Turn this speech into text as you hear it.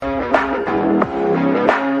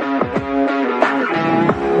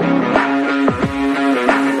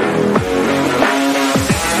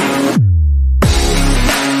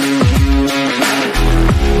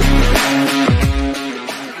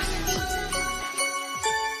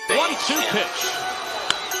0-2 pitch.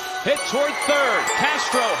 Hit toward third.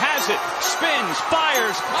 Castro has it. Spins.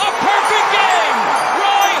 Fires. A perfect game.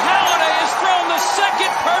 Roy Halladay has thrown the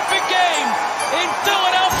second perfect game in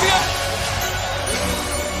Philadelphia.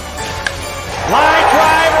 Line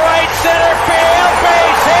drive, right center field,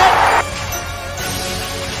 base hit.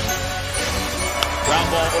 Ground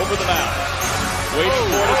ball over the mound. Waiting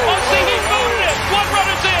for it. Oh, see, he booted it. One run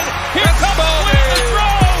is in. Here comes Wynn to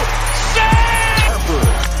throw. Save! Harper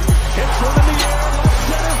hits one in the air. Left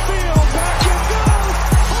center field. Back it goes.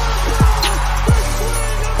 Harper, the swing of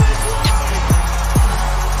his life.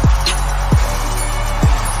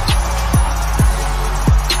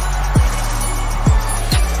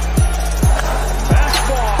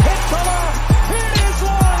 Fastball hit to left. It is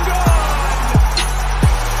long gone.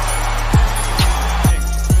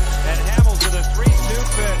 And Hamels with a 3-2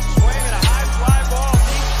 pitch. Swinging a high fly ball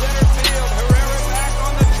deep center field. Herrera back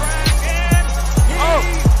on the track. And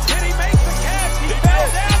did he make the catch? He fell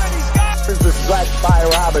down and he's got Here's the strike by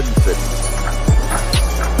Robinson.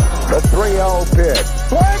 The 3-0 pitch.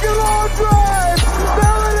 Swing and long drive.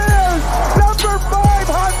 There it is. Number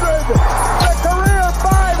 500. The career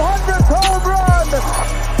 500th home run.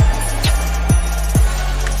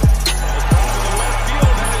 left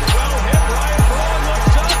field and it's well hit. Ryan Braun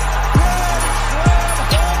looks up. Grand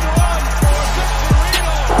slam home run for Victorino.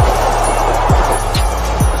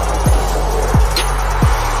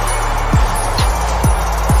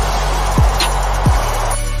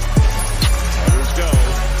 Runners go.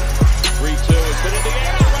 3-2. It's been in the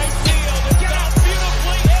air. Right field. It's got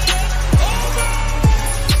beautifully hit. Over.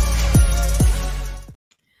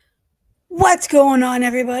 What's going on,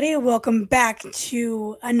 everybody? Welcome back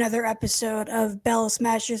to another episode of Bell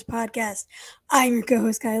Smashers Podcast. I'm your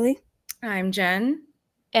co-host, Kylie, I'm Jen.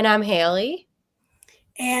 And I'm Haley.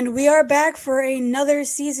 and we are back for another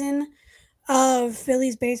season of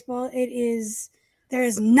Phillies baseball. There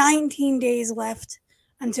is 19 days left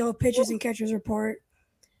until pitchers and catchers report,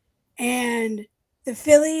 and the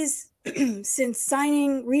Phillies, since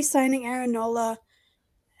re-signing Aaron Nola,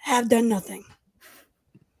 have done nothing.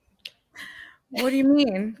 What do you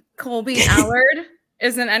mean? Colby Allard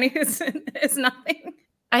is nothing.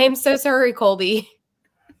 I am so sorry, Colby.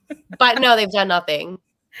 But no, they've done nothing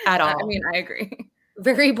at all. I mean, I agree.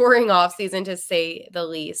 Very boring offseason, to say the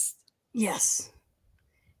least. Yes.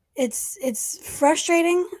 It's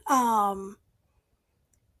frustrating.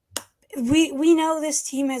 We know this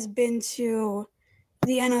team has been to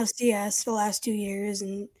the NLCS the last 2 years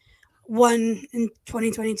and won in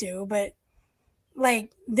 2022, but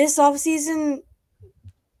like this offseason,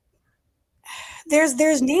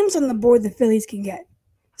 there's names on the board the Phillies can get.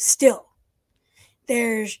 Still.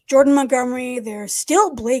 There's Jordan Montgomery, there's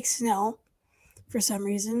still Blake Snell for some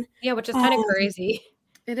reason. Yeah, which is kind of crazy.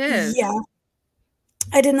 It is. Yeah.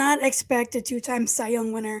 I did not expect a two-time Cy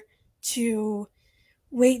Young winner to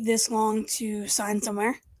wait this long to sign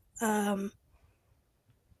somewhere.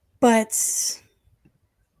 But,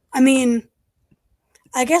 I mean,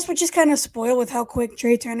 I guess we're just kind of spoiled with how quick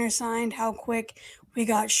Trey Turner signed, how quick we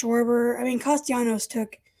got Schwarber. I mean, Castellanos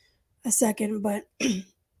took a second, but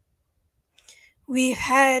we've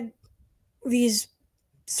had these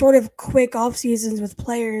sort of quick off seasons with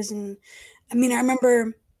players. And, I mean, I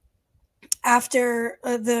remember after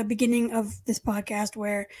the beginning of this podcast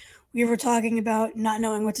where we were talking about not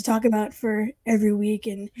knowing what to talk about for every week,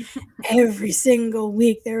 and every single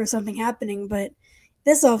week there was something happening. But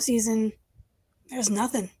this offseason, there's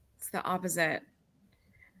nothing. It's the opposite.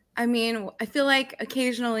 I mean, I feel like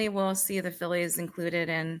occasionally we'll see the Phillies included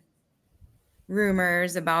in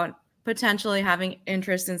rumors about potentially having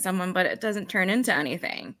interest in someone, but it doesn't turn into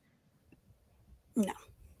anything. No.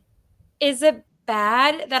 Is it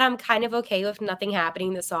bad that I'm kind of okay with nothing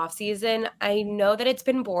happening this offseason? I know that it's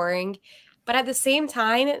been boring, but at the same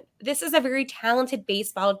time, this is a very talented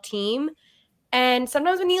baseball team. And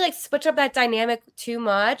sometimes when you switch up that dynamic too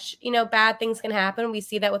much, bad things can happen. We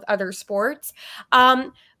see that with other sports.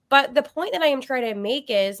 But the point that I am trying to make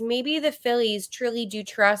is maybe the Phillies truly do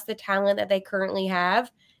trust the talent that they currently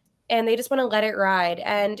have, and they just want to let it ride.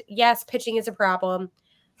 And yes, pitching is a problem.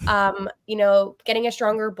 Getting a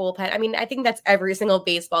stronger bullpen. I mean, I think that's every single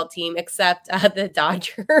baseball team except the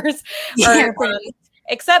Dodgers.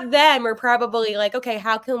 Except them, we're probably like, okay,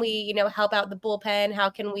 how can we, help out the bullpen? How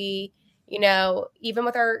can we, even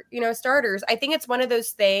with our, starters? I think it's one of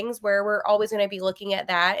those things where we're always going to be looking at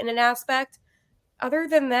that in an aspect. Other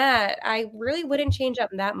than that, I really wouldn't change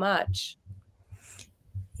up that much.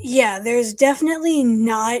 Yeah, there's definitely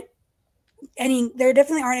not there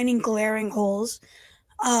definitely aren't any glaring holes.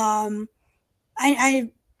 Obviously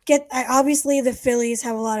the Phillies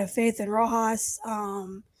have a lot of faith in Rojas.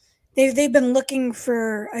 they've been looking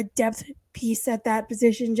for a depth piece at that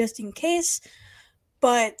position just in case,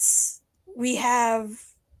 but we have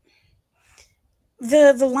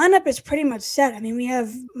the lineup is pretty much set. I mean, we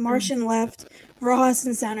have Martian left, Rojas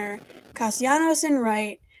in center, Castellanos in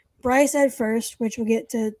right, Bryce at first, which we'll get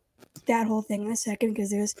to that whole thing in a second because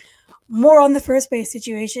there's more on the first base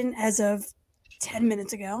situation as of 10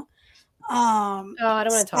 minutes ago. I don't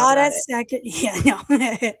want to talk Stott about at it. second. Yeah,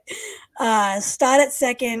 no. Stott at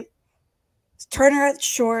second, Turner at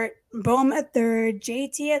short, Bohm at third,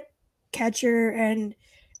 JT at catcher, and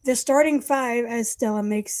the starting five as Stella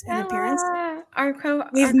makes an appearance.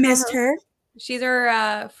 We've missed co-host. her. She's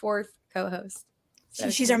our fourth co-host. So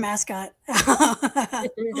She's our mascot.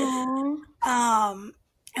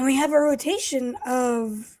 And we have a rotation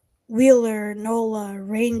of Wheeler, Nola,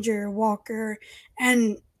 Ranger, Walker,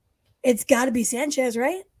 and it's got to be Sanchez,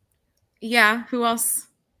 right? Yeah. Who else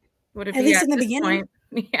would it be? At least at in the this beginning.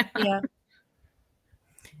 point? Yeah.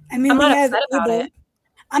 I mean, I'm we not have upset about Abel. it.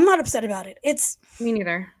 I'm not upset about it. It's Me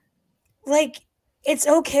neither. like it's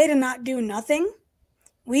okay to not do nothing.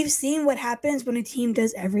 We've seen what happens when a team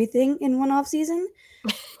does everything in one off season.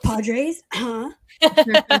 Padres,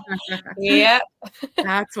 Yep.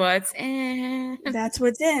 That's what's in. that's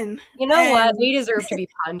what's in. You know what? And- They deserve to be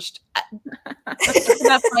punched. It's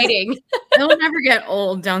about fighting. It'll never get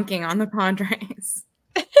old dunking on the Padres.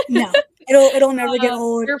 No, it'll never get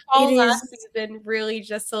old. Your fall It last is season really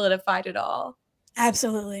just solidified it all.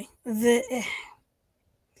 absolutely That's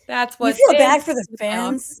you what feel bad for the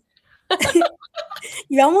fans.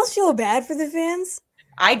 You almost feel bad for the fans.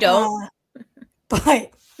 I don't.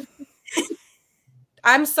 But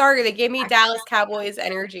I'm sorry. They gave me Dallas Cowboys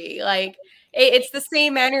energy. Like it's the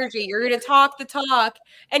same energy. You're going to talk the talk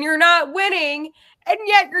and you're not winning. And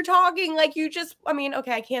yet you're talking like you just, I mean,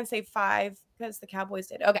 okay, I can't say 5 because the Cowboys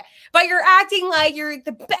did. Okay. But you're acting like you're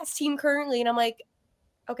the best team currently. And I'm like,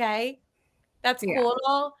 okay, that's cool and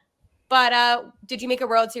all. But did you make a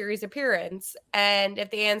World Series appearance? And if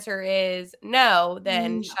the answer is no,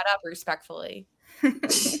 then shut up respectfully.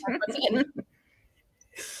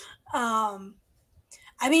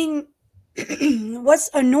 I mean, what's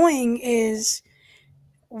annoying is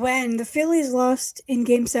when the Phillies lost in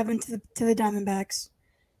Game 7 to the Diamondbacks,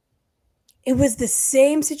 it was the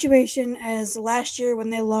same situation as last year when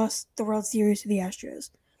they lost the World Series to the Astros.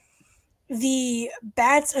 The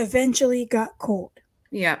bats eventually got cold.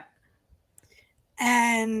 Yeah.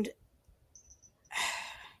 And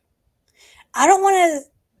I don't want to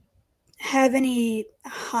have any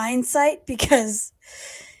hindsight because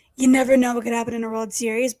you never know what could happen in a World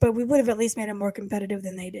Series, but we would have at least made it more competitive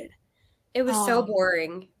than they did. It was so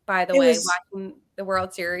boring, by the way, watching the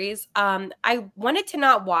World Series. I wanted to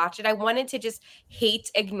not watch it. I wanted to just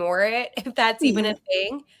ignore it, if that's even a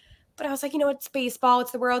thing. But I was like, it's baseball.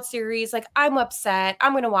 It's the World Series. Like, I'm upset.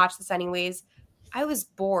 I'm going to watch this anyways. I was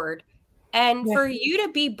bored. And for you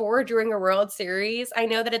to be bored during a World Series, I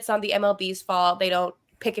know that it's not the MLB's fault. They don't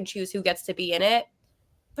pick and choose who gets to be in it.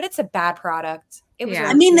 But it's a bad product. It was.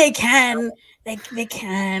 I mean, they can. They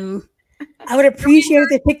can. I would appreciate if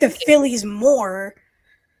they picked the Phillies more.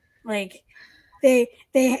 Like, they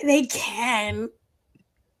can.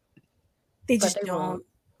 They just don't.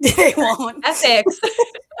 They won't. Ethics.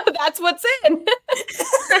 That's what's in.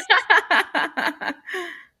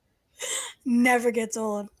 Never gets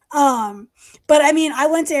old. But I mean, I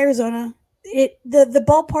went to Arizona. The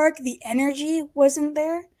ballpark, the energy wasn't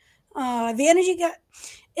there. The energy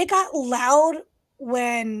got loud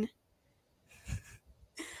when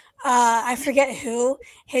I forget who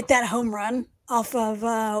hit that home run off of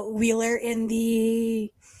Wheeler in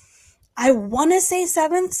the, I want to say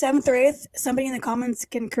seventh or eighth. Somebody in the comments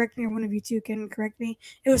can correct me, or one of you two can correct me.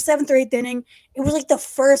 It was 7th or 8th inning. It was like the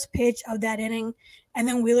first pitch of that inning, and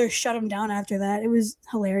then Wheeler shut him down after that. It was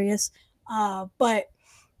hilarious. But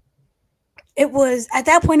it was, at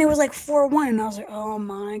that point, it was like 4-1, and I was like, oh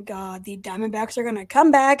my God, the Diamondbacks are going to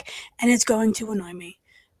come back, and it's going to annoy me.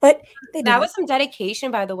 But that was some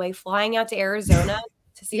dedication, by the way, flying out to Arizona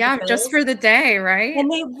to see the Phillies. Just for the day, right?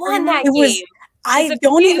 And they won that game. I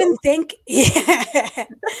don't even think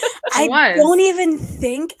I don't even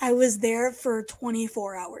think I was there for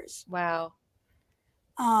 24 hours. Wow.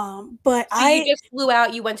 But so you just flew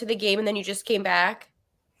out, you went to the game, and then you just came back?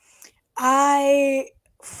 I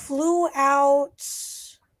flew out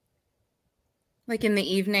like in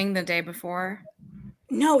the evening the day before.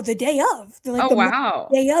 No, the day of. Wow.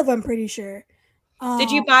 Day of, I'm pretty sure.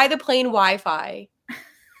 Did you buy the plane Wi-Fi?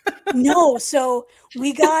 No, so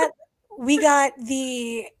we got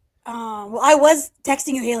the well, I was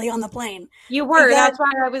texting you, Haley, on the plane. You were. That's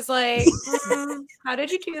why I was like, how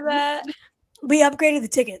did you do that? we upgraded the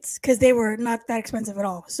tickets because they were not that expensive at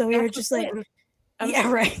all. So we were just like,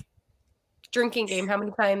 yeah, right. Drinking game. How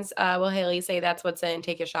many times will Haley say that's what's in?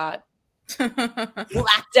 Take a shot.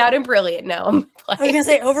 Blacked out and brilliant. No, I'm I was gonna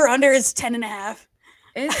say over under is 10.5.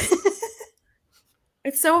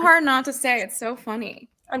 It's so hard not to say. It's so funny.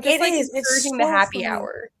 I'm just encouraging the happy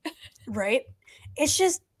hour. Right? It's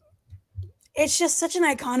just such an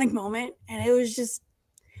iconic moment, and it was just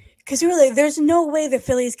because we were like, there's no way the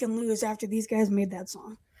Phillies can lose after these guys made that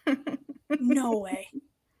song. No way.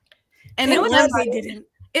 And it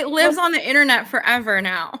lives on the internet forever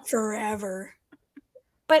now. Forever.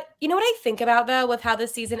 But you know what I think about, though, with how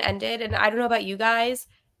this season ended, and I don't know about you guys,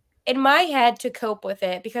 in my head to cope with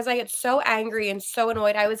it, because I get so angry and so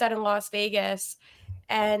annoyed. I was out in Las Vegas,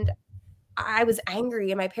 and I was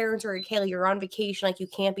angry, and my parents were like, Haley, you're on vacation. Like, you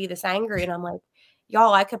can't be this angry. And I'm like,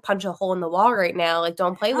 y'all, I could punch a hole in the wall right now. Like,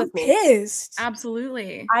 don't play with me. Pissed.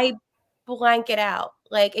 Absolutely. I blank it out.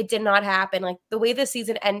 Like, it did not happen. Like, the way the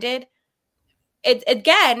season ended,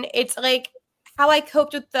 it's like how I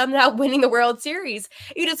coped with them not winning the World Series.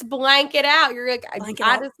 You just blank it out. You're like,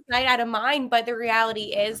 out of sight, out of mind. But the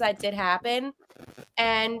reality is that did happen.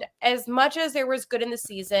 And as much as there was good in the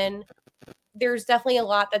season, there's definitely a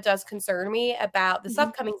lot that does concern me about this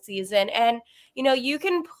upcoming season. And, you know, you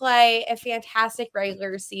can play a fantastic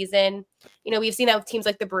regular season. You know, we've seen that with teams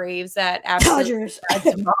like the Braves that absolutely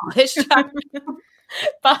demolished.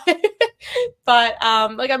 but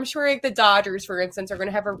like, I'm sure like the Dodgers, for instance, are going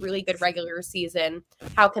to have a really good regular season.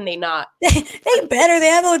 How can they not? They better. They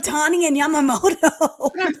have Ohtani and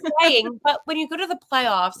Yamamoto. I'm saying, but when you go to the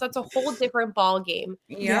playoffs, that's a whole different ball game.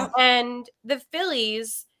 Yeah. And the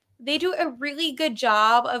Phillies, they do a really good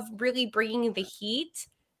job of really bringing the heat.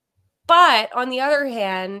 But on the other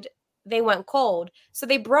hand, they went cold. So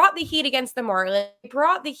they brought the heat against the Marlins, they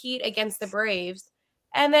brought the heat against the Braves,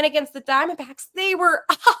 and then against the Diamondbacks, they were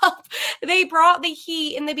up. They brought the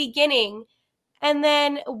heat in the beginning. And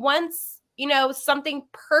then once, you know, something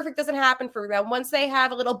perfect doesn't happen for them, once they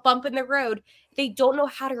have a little bump in the road, they don't know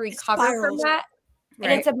how to recover from that.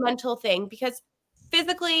 And it's a mental thing, because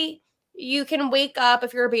physically, you can wake up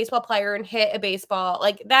if you're a baseball player and hit a baseball.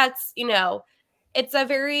 Like, that's, you know, it's a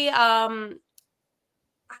very, I'm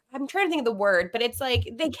trying to think of the word, but it's like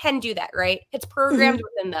they can do that, right? It's programmed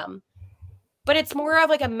within them. But it's more of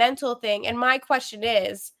like a mental thing. And my question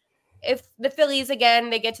is, if the Phillies, again,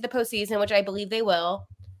 they get to the postseason, which I believe they will,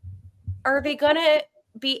 are they going to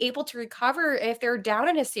be able to recover if they're down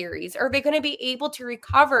in a series? Are they going to be able to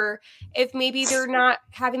recover if maybe they're not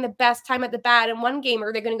having the best time at the bat in one game? Or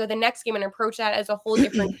are they going to go the next game and approach that as a whole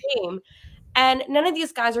different game? And none of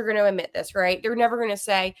these guys are going to admit this, right? They're never going to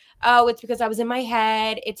say, oh, it's because I was in my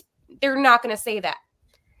head. They're not going to say that.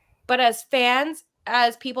 But as fans,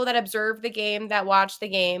 as people that observe the game, that watch the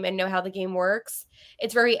game and know how the game works,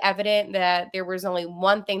 it's very evident that there was only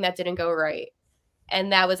one thing that didn't go right.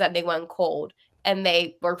 And that was that they went cold. And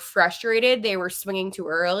they were frustrated. They were swinging too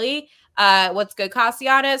early. What's good,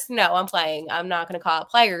 Castellanos? No, I'm playing. I'm not going to call out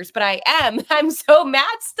players, but I am. I'm so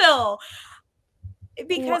mad still.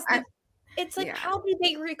 Because it's like, how did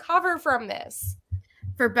they recover from this?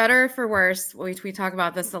 For better or for worse, we talk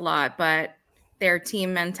about this a lot, but their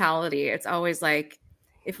team mentality, it's always like,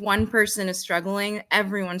 if one person is struggling,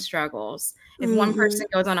 everyone struggles. If one person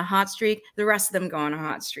goes on a hot streak, the rest of them go on a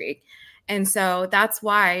hot streak. And so that's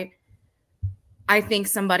why I think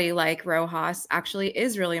somebody like Rojas actually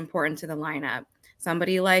is really important to the lineup.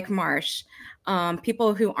 Somebody like Marsh,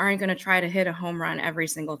 people who aren't going to try to hit a home run every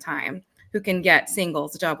single time, who can get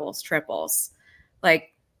singles, doubles, triples.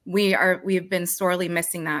 Like, we've been sorely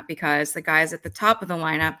missing that, because the guys at the top of the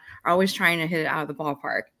lineup are always trying to hit it out of the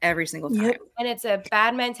ballpark every single time. And it's a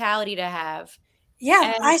bad mentality to have.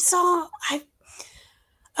 Yeah,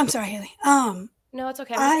 I'm sorry, Haley. No, it's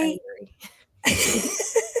okay.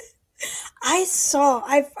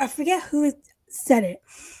 I forget who said it,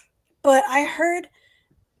 but I heard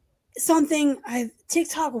something,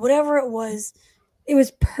 TikTok, whatever it was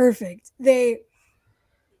perfect.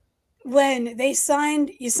 When you sign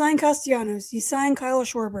Castellanos, you sign Kyle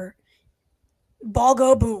Schwarber, ball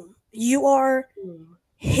go boom. You are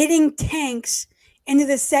hitting tanks into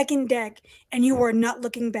the second deck, and you are not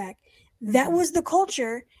looking back. That was the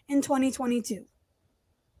culture in 2022.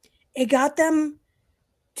 It got them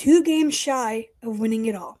 2 games shy of winning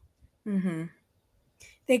it all.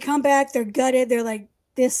 They come back, they're gutted, they're like,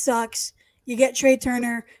 this sucks. You get Trey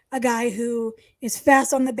Turner, a guy who is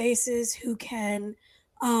fast on the bases, who can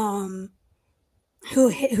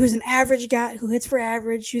who's an average guy, who hits for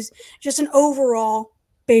average, who's just an overall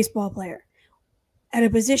baseball player at a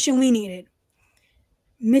position we needed.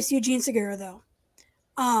 Miss Eugene Segura, though.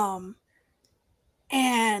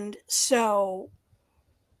 And so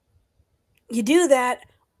you do that,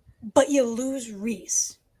 but you lose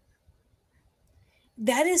Rhys.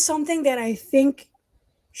 That is something that I think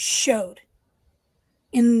showed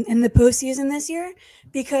in the postseason this year,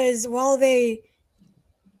 because while they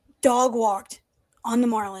dog walked on the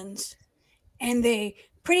Marlins and they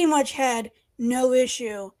pretty much had no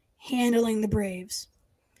issue handling the Braves,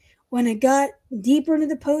 when it got deeper into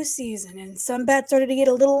the postseason and some bats started to get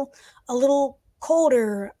a little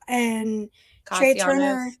colder, and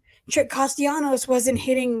Castellanos wasn't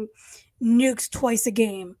hitting nukes twice a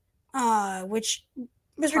game, which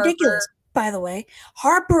was ridiculous, by the way.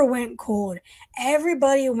 Harper went cold.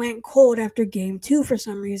 Everybody went cold after game 2 for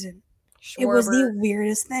some reason. Schwarber. It was the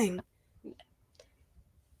weirdest thing.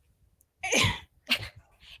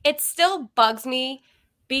 It still bugs me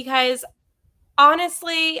because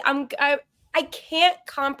honestly, I can't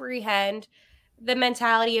comprehend the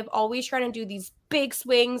mentality of always trying to do these big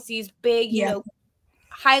swings, these big,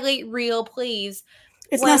 highlight reel plays.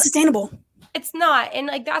 It's not sustainable. It's not. And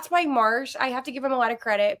like, that's why Marsh, I have to give him a lot of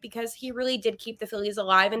credit because he really did keep the Phillies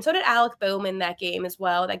alive. And so did Alec Bohm in that game as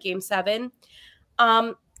well, that game 7.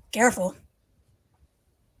 Careful.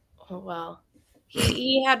 Oh, well,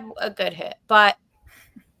 he had a good hit, but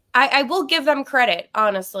I will give them credit,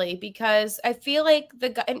 honestly, because I feel like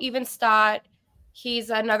and even Stott, he's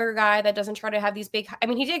another guy that doesn't try to have these big, I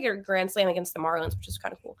mean, he did get a grand slam against the Marlins, which is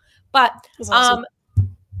kind of cool. But awesome.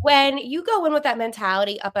 When you go in with that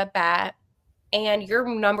mentality up at bat and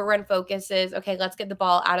your number one focus is, okay, let's get the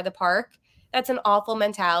ball out of the park, that's an awful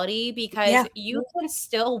mentality because you can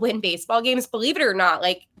still win baseball games, believe it or not.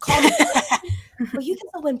 Like, but you can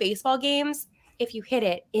still win baseball games if you hit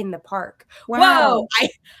it in the park. Wow. Whoa,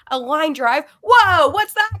 a line drive. Whoa,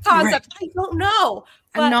 what's that concept? Right. I don't know.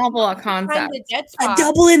 A novel concept. A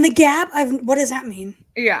double in the gap? What does that mean?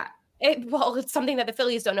 Yeah. It's something that the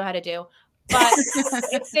Phillies don't know how to do. But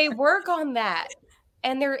if they work on that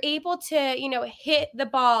and they're able to, hit the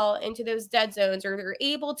ball into those dead zones, or they're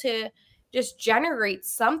able to just generate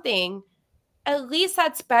something, at least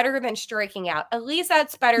that's better than striking out. At least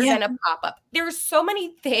that's better than a pop-up. There's so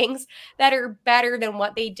many things that are better than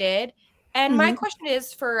what they did. And my question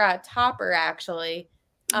is for Topper, actually.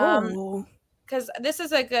 Because this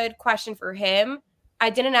is a good question for him. I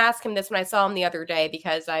didn't ask him this when I saw him the other day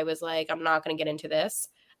because I was like, I'm not going to get into this.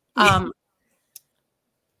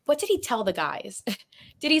 What did he tell the guys?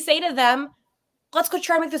 Did he say to them, let's go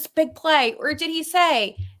try and make this big play? Or did he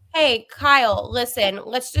say, hey, Kyle, listen,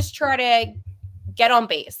 let's just try to get on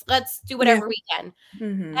base. Let's do whatever we can.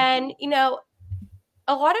 Mm-hmm. And,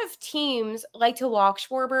 a lot of teams like to walk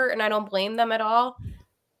Schwarber, and I don't blame them at all.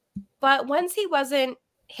 But once he wasn't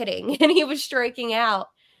hitting and he was striking out,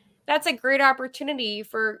 that's a great opportunity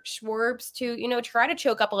for Schwarbs to, try to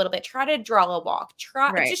choke up a little bit, try to draw a walk,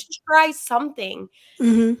 just try something.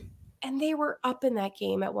 Mm-hmm. And they were up in that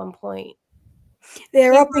game at one point. They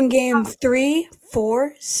were up in game 3,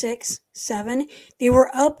 4, 6, 7. They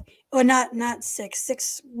were up, or not 6.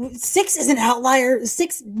 6 is an outlier.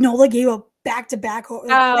 6, Nola gave a back-to-back.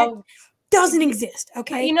 That doesn't exist,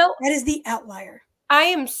 okay? That is the outlier. I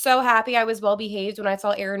am so happy I was well behaved when I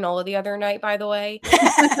saw Aaron Nola the other night, by the way.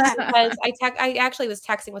 Because I actually was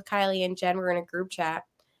texting with Kylie and Jen. We're in a group chat.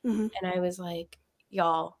 Mm-hmm. And I was like,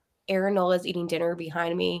 y'all, Aaron Nola's eating dinner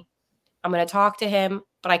behind me. I'm going to talk to him,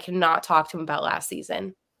 but I cannot talk to him about last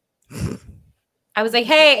season. I was like,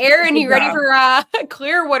 hey, Aaron, you ready for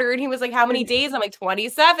Clearwater? And he was like, how many days? I'm like,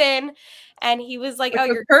 27. And he was like,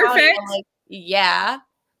 you're perfect. I'm like, yeah.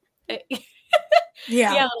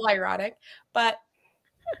 Yeah, a little ironic. But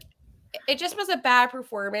it just was a bad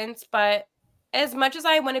performance. But as much as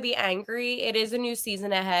I want to be angry, it is a new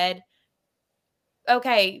season ahead.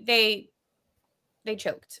 Okay, they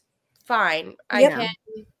choked. Fine. Yep.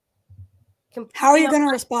 How are you going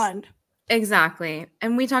to respond? Exactly.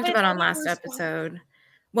 And we talked about on last episode.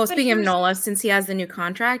 Well, speaking of Nola, since he has the new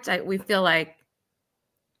contract, we feel like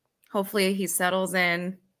hopefully he settles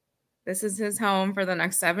in. This is his home for the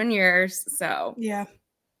next 7 years. So yeah,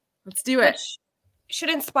 let's do it. Which should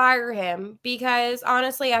inspire him because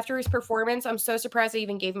honestly, after his performance, I'm so surprised they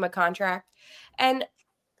even gave him a contract. And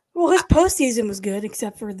his postseason was good,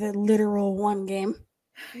 except for the literal one game.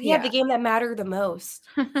 Yeah, the game that mattered the most.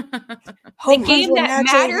 The game that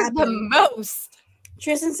mattered the most.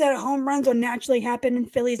 Tristan said home runs will naturally happen,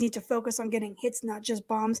 and Phillies need to focus on getting hits, not just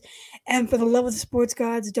bombs. And for the love of the sports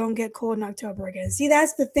gods, don't get cold in October again. See,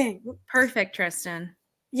 that's the thing. Perfect, Tristan.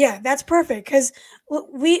 Yeah, that's perfect because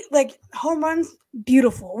we like home runs.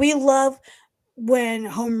 Beautiful. We love when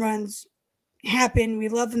home runs happen. We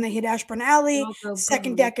love when they hit Ashburn Alley,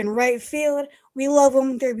 second deck and right field. We love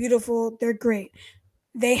them. They're beautiful. They're great.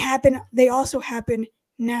 They also happen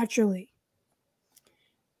naturally.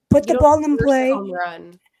 Put You the don't ball in force a play. home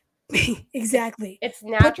run. Exactly. It's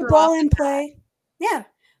natural. Put the ball off in the bat. play. Yeah.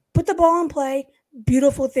 Put the ball in play.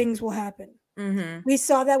 Beautiful things will happen. Mm-hmm. We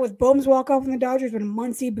saw that with Bohm's walk-off in the Dodgers when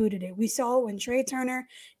Muncy booted it. We saw it when Trey Turner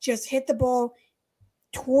just hit the ball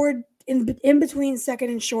in between second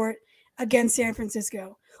and short against San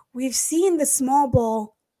Francisco. We've seen the small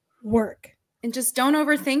ball work. And just don't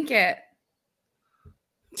overthink it.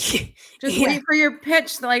 Just Yeah. wait for your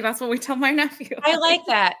pitch. Like, that's what we tell my nephew. I like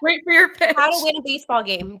that. Wait for your pitch. How to win a baseball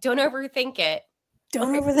game. Don't overthink it.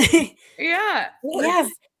 Don't overthink. Yeah. Yeah.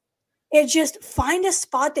 It just find a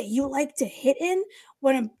spot that you like to hit in.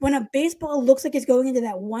 When a baseball looks like it's going into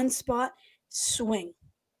that one spot, swing.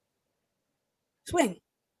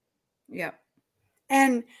 Yep.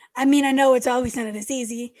 And I mean, I know it's always not as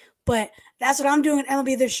easy, but that's what I'm doing at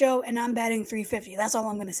MLB The Show, and I'm batting 350. That's all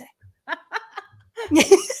I'm going to say.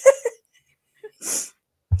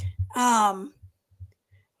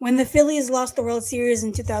 When the Phillies lost the World Series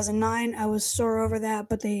in 2009, I was sore over that,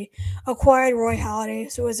 but they acquired Roy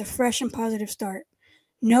Halladay, so it was a fresh and positive start.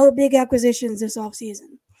 No big acquisitions this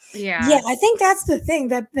offseason. Yeah. I think that's the thing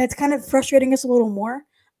that's kind of frustrating us a little more.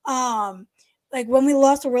 Like when we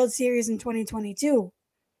lost the World Series in 2022,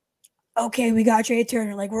 okay, we got Trey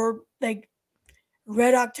Turner. Like we're like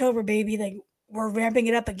Red October, baby. Like we're ramping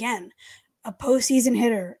it up again. A postseason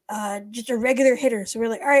hitter, just a regular hitter. So we're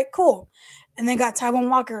like, all right, cool. And then got Taijuan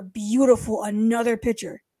Walker, beautiful, another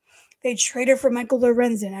pitcher. They traded for Michael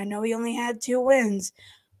Lorenzen. I know he only had 2 wins.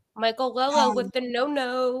 Michael Lolo with the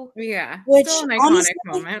no. Yeah. Which Still an iconic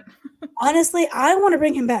moment. Honestly, I want to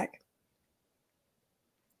bring him back.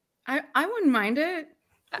 I wouldn't mind it.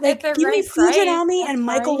 Like, give me Fujinami and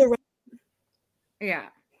Michael Lorenzen. Yeah.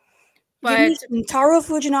 Give me Taro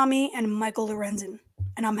Fujinami and Michael Lorenzen,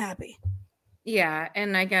 and I'm happy. Yeah,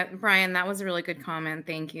 and I get Brian, that was a really good comment.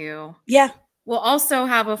 Thank you. Yeah. We'll also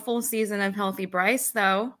have a full season of healthy Bryce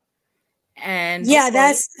though. And yeah,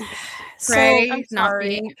 that's Trey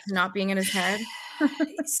not being in his head.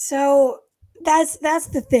 So that's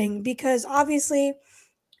the thing, because obviously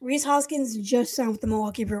Rhys Hoskins just signed with the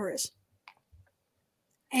Milwaukee Brewers.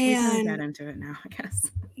 And we can get into it now, I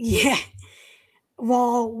guess. Yeah.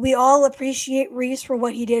 Well, we all appreciate Rhys for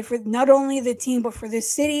what he did for not only the team, but for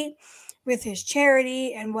this city with his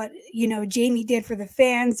charity and what, Jamie did for the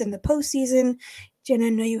fans in the postseason. Jen, I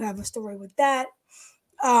know you have a story with that.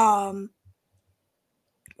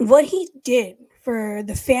 What he did for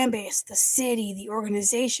the fan base, the city, the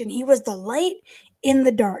organization, he was the light in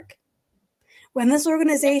the dark. When this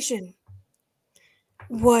organization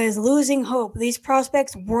was losing hope, these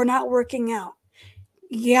prospects were not working out.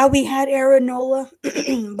 Yeah, we had Aaron Nola,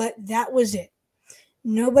 but that was it.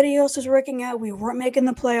 Nobody else was working out. We weren't making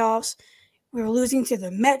the playoffs. We were losing to the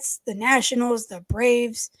Mets, the Nationals, the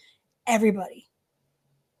Braves, everybody.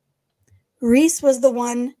 Rhys was the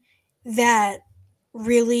one that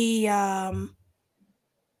really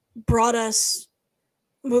brought us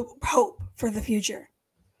hope for the future.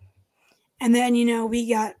 And then, we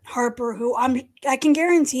got Harper, who I can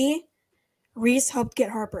guarantee Rhys helped get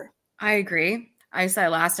Harper. I agree. I said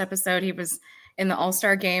last episode he was in the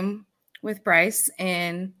All-Star game with Bryce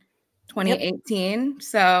in 2018. Yep.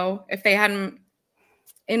 So if they hadn't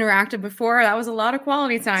interacted before, that was a lot of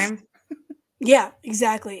quality time. Yeah,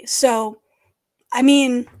 exactly. So, I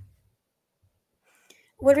mean,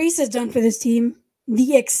 what Rhys has done for this team,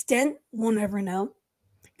 the extent we'll never know,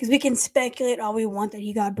 because we can speculate all we want that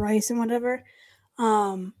he got Bryce and whatever.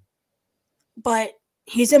 But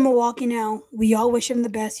he's in Milwaukee now. We all wish him the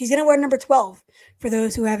best. He's going to wear number 12 for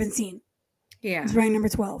those who haven't seen. Yeah. He's wearing number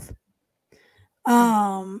 12.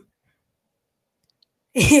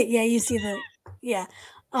 Yeah, you see yeah.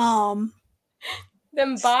 Them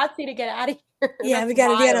bots need to get out of here. Yeah, we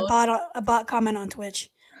got a bot comment on Twitch.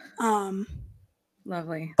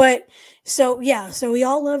 Lovely. But so we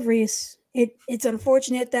all love Rhys. It's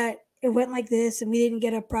unfortunate that it went like this and we didn't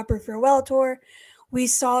get a proper farewell tour. We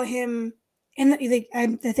saw him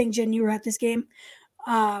I think, Jen, you were at this game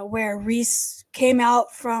where Rhys came out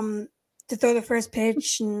to throw the first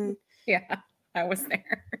pitch. And yeah, I was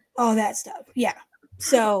there. All that stuff. Yeah.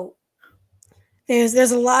 So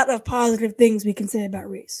there's a lot of positive things we can say about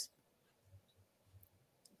Rhys.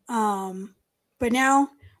 But now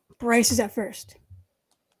Bryce is at first.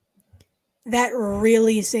 That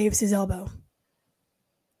really saves his elbow.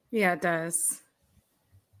 Yeah, it does.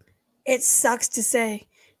 It sucks to say,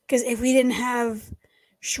 because if we didn't have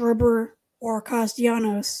Schwarber or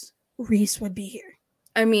Castellanos, Rhys would be here.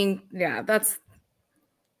 I mean, yeah,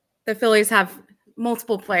 the Phillies have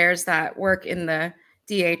multiple players that work in the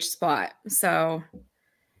DH spot. So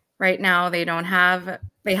right now they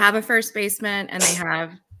have a first baseman and they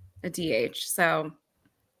have a DH. So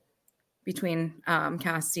between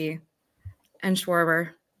Casty and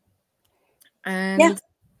Schwarber. And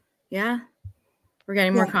we're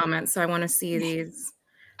getting more comments. So I want to see these.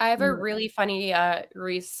 I have a really funny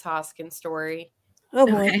Rhys Hoskins story. Oh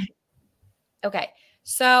boy. Okay.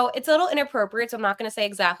 So it's a little inappropriate, so I'm not going to say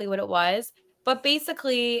exactly what it was. But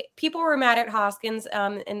basically, people were mad at Hoskins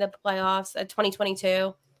in the playoffs of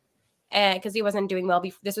 2022 because he wasn't doing well.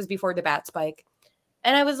 This was before the bat spike.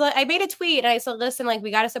 And I was like, I made a tweet and I said, listen, like, we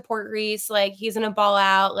got to support Rhys. Like, he's going to ball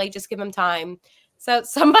out. Like, just give him time. So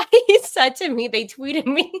somebody said to me, they tweeted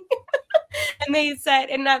me and they said,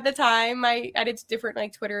 and at the time I did different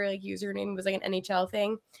like Twitter, like username was like an NHL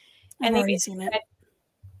thing. And I've they seen it.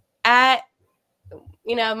 At,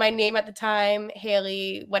 my name at the time,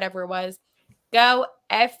 Haley, whatever it was, go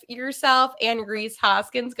F yourself and Rhys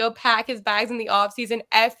Hoskins, go pack his bags in the offseason.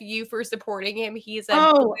 F you for supporting him. He's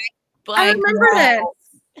a I remember this.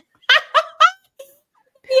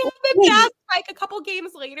 He had been back like a couple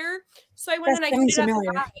games later. So I went and I tweeted at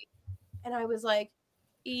the guy. And I was like,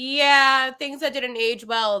 yeah, things that didn't age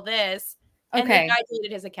well, this. And the guy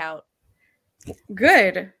deleted his account.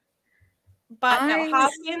 Good. But no,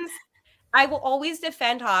 Hoskins, I will always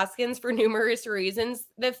defend Hoskins for numerous reasons.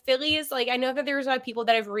 The Phillies, like, I know that there's people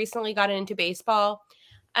that have recently gotten into baseball,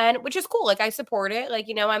 and which is cool. Like, I support it. Like,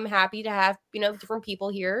 I'm happy to have, different people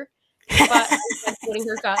here. But including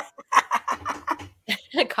her God,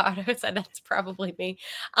 I said that's probably me.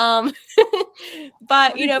 But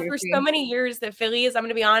for so many years, the Phillies, I'm going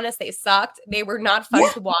to be honest, they sucked. They were not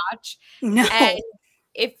fun to watch. No. And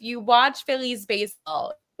if you watch Phillies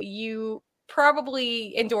baseball, you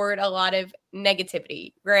probably endured a lot of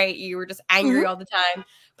negativity, right? You were just angry all the time.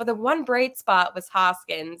 But the one bright spot was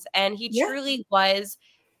Hoskins, and he truly was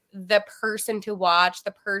the person to watch,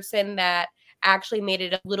 the person that actually made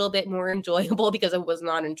it a little bit more enjoyable because it was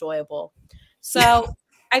not enjoyable. So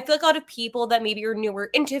I feel like a lot of people that maybe are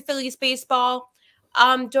newer into Phillies baseball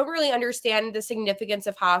don't really understand the significance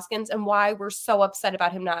of Hoskins and why we're so upset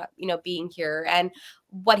about him not, being here and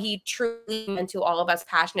what he truly meant to all of us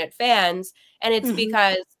passionate fans. And it's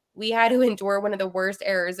because we had to endure one of the worst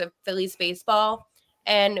eras of Phillies baseball.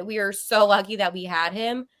 And we are so lucky that we had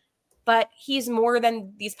him. But he's more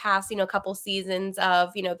than these past, couple seasons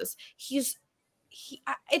of, this.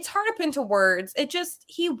 It's hard to put into words.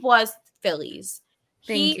 He was Phillies.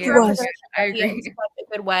 Thank you. Represented I agree. in such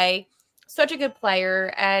a good way. Such a good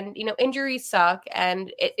player. And, injuries suck.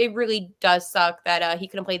 And it really does suck that he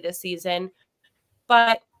couldn't play this season.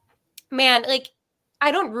 But, man, like,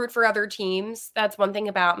 I don't root for other teams. That's one thing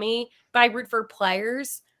about me. But I root for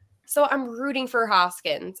players. So I'm rooting for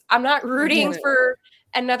Hoskins. I'm not rooting for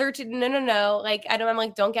another team. No. Like, I'm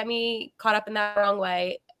like, don't get me caught up in that wrong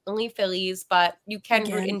way. Only Phillies, but you can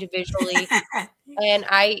root individually. And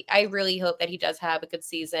I really hope that he does have a good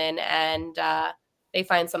season and they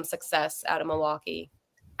find some success out of Milwaukee.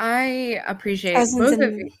 I appreciate both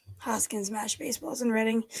of you. Hoskins match baseballs in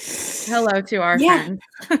Reading. Hello to our friend.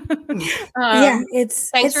 Thanks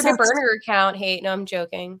for the burner account. Hate. No, I'm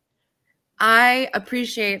joking. I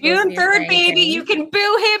appreciate June 3rd, baby. You can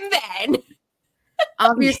boo him then.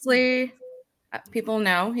 Obviously, people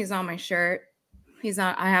know he's on my shirt.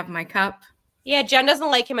 I have my cup. Yeah, Jen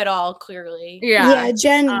doesn't like him at all, clearly. Yeah,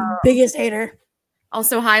 Jen, biggest hater.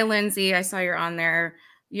 Also, hi, Lindsay. I saw you're on there.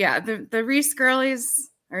 Yeah, the Rhys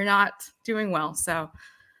girlies are not doing well. So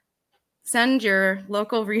send your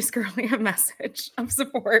local Rhys girlie a message of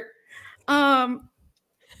support. And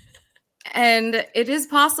it is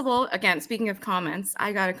possible, again, speaking of comments,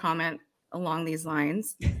 I got a comment along these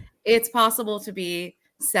lines. It's possible to be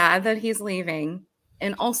sad that he's leaving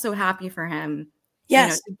and also happy for him.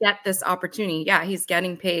 Yes. To get this opportunity. Yeah, he's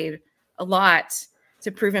getting paid a lot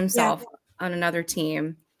to prove himself on another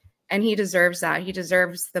team. And he deserves that. He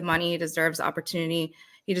deserves the money. He deserves opportunity.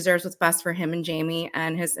 He deserves what's best for him and Jamie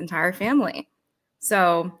and his entire family.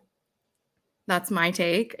 So that's my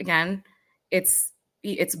take. Again, it's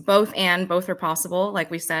both and both are possible. Like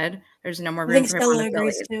we said, there's no more room for him on the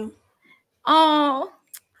Phillies. Too. Oh,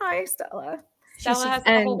 hi, Stella. Stella has a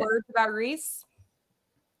couple words about Rhys.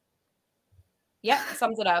 Yep,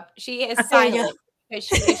 sums it up. She is silent because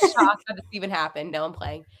she is shocked that this even happened. No, I'm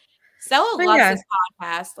playing. Stella loves this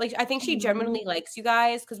podcast. Like, I think she genuinely likes you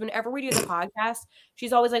guys because whenever we do the podcast,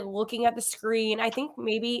 she's always like looking at the screen. I think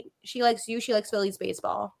maybe she likes you. She likes Phillies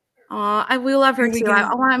baseball. I will love her too.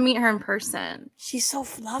 I want to meet her in person. She's so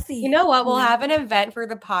fluffy. You know what? We'll have an event for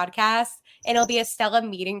the podcast and it'll be a Stella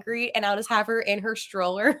meet and greet and I'll just have her in her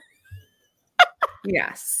stroller.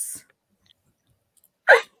 Yes.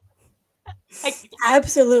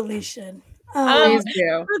 Absolutely should. Please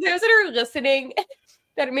do. For those that are listening,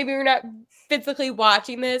 that maybe we're not physically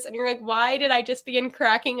watching this, and you're like, why did I just begin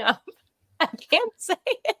cracking up? I can't say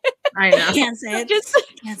it. I know. Can't say it. Just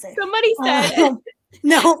Can't say it. somebody said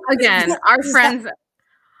no. Again, our friends, our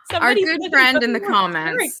somebody good said friend in the something we're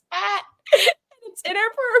staring comments. at. It's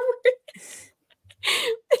inappropriate.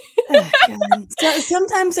 Oh, God. So,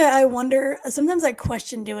 sometimes I wonder. Sometimes I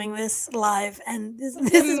question doing this live, and this is one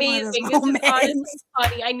of Amazing. those This is moments. honestly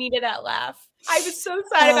funny. I needed that laugh. I was so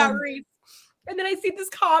sad about Rhys. And then I see this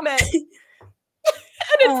comment. And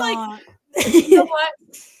it's like, you know what?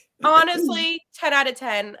 Honestly, 10 out of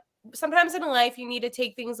 10. Sometimes in life, you need to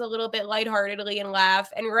take things a little bit lightheartedly and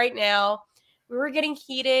laugh. And right now, we were getting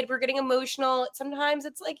heated. We're getting emotional. Sometimes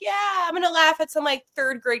it's like, yeah, I'm going to laugh at some like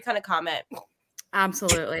third grade kind of comment.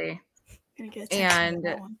 Absolutely. And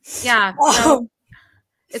yeah, so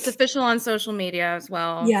it's official on social media as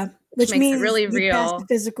well. Yeah, which makes means it really you real. passed the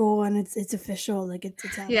physical, and it's official. Like it's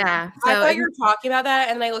happening. Yeah. So I thought you were talking about that,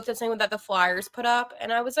 and then I looked at something that the Flyers put up,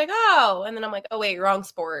 and I was like, oh, and then I'm like, oh wait, wrong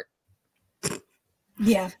sport.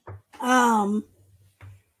 Yeah.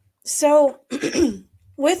 So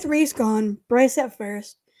with Rhys gone, Bryce at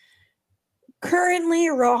first. Currently,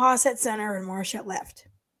 Rojas at center and Marsh at left.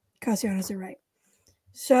 Castellanos at right.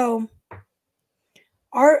 So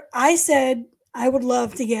I said I would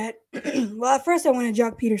love to get well, at first I wanted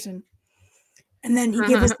Jock Peterson. And then he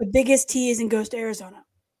gave us the biggest tease and goes to Arizona.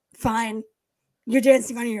 Fine. You're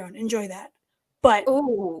dancing on your own. Enjoy that. But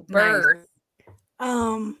ooh, bird.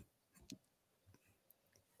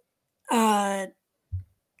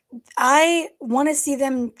 I want to see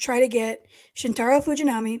them try to get Shintaro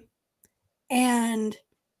Fujinami and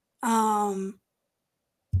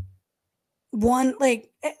one like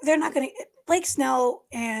they're not gonna Blake Snell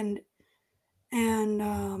and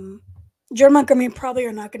Jordan Montgomery probably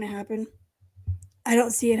are not gonna happen. I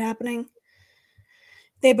don't see it happening.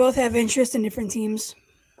 They both have interest in different teams.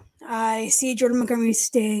 I see Jordan Montgomery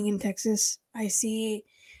staying in Texas. I see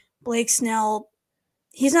Blake Snell.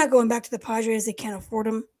 He's not going back to the Padres. They can't afford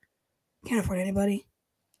him. Can't afford anybody.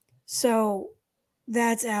 So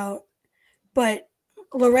that's out. But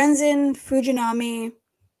Lorenzen, Fujinami,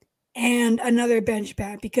 and another bench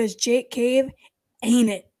bat because Jake Cave ain't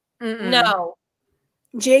it. No.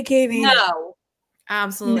 Jake Cave ain't it. No.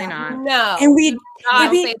 Absolutely not. No. And we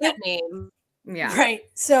not say that name. Yeah. Right.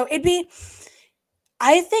 So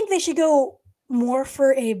I think they should go more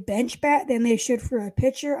for a bench bat than they should for a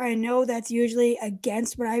pitcher. I know that's usually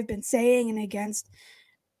against what I've been saying and against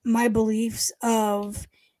my beliefs of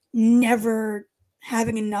never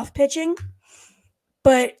having enough pitching.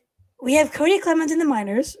 But we have Cody Clemens in the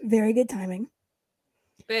minors. Very good timing.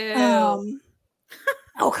 Boo.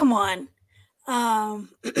 Oh, come on.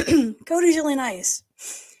 Cody's really nice.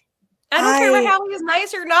 I don't care about how he's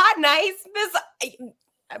nice or not nice.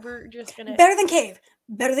 We're just gonna better than Cave.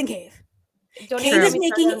 Don't Cave is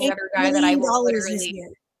making $8 million this year.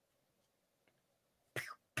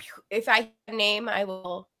 If I have a name, I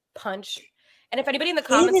will punch. And if anybody in the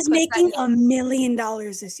comments Cave is making $1 million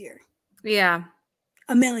this year. Yeah.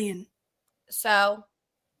 $1 million. So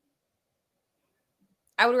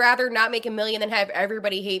I would rather not make $1 million than have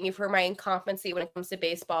everybody hate me for my incompetency when it comes to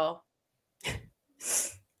baseball.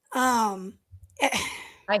 I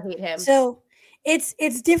hate him. So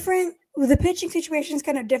it's different. The pitching situation is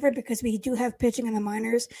kind of different because we do have pitching in the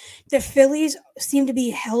minors. The Phillies seem to be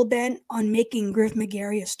hell-bent on making Griff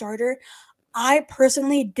McGarry a starter. I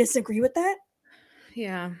personally disagree with that.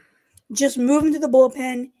 Yeah. Just move him to the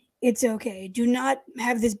bullpen. It's okay. Do not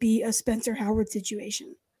have this be a Spencer Howard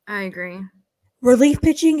situation. I agree. Relief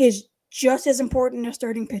pitching is just as important as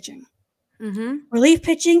starting pitching. Mm-hmm. Relief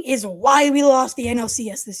pitching is why we lost the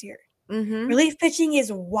NLCS this year. Mm-hmm. Relief pitching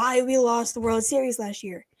is why we lost the World Series last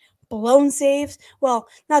year. Blown saves. Well,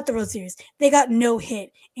 not the World Series. They got no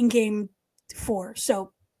hit in Game 4.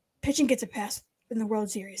 So pitching gets a pass in the World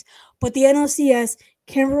Series. But the NLCS,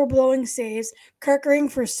 Kimbrel blowing saves, Kirkering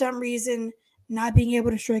for some reason not being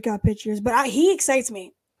able to strike out pitchers. But he excites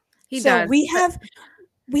me. He does. We have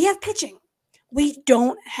pitching. We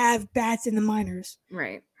don't have bats in the minors.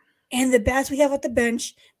 Right. And the bats we have at the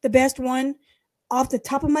bench, the best one off the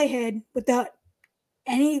top of my head without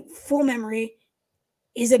any full memory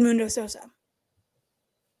is Edmundo Sosa.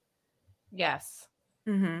 Yes.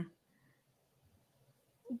 Mm-hmm.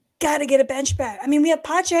 Got to get a bench bat. I mean, we have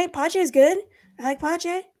Pache. Pache is good. I like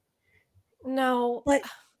Pache. No. But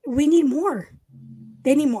we need more.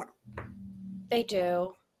 They need more. They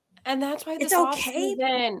do. And that's why it's okay.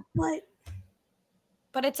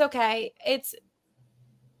 But it's okay.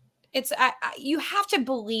 You have to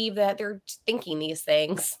believe that they're thinking these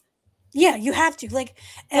things. Yeah, you have to. Like,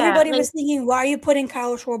 everybody was thinking, why are you putting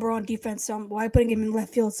Kyle Schwarber on defense? Why are you putting him in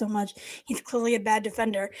left field so much? He's clearly a bad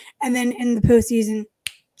defender. And then in the postseason,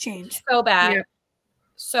 change. So bad. Yeah.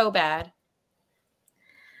 So bad.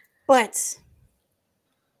 But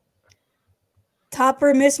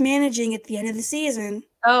Topper mismanaging at the end of the season.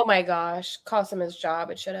 Oh my gosh. Cost him his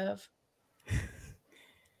job. It should have.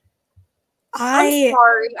 I'm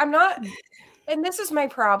sorry. I'm not. And this is my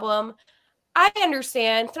problem. I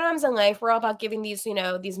understand sometimes in life, we're all about giving these,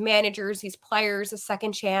 these managers, these players a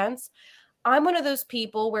second chance. I'm one of those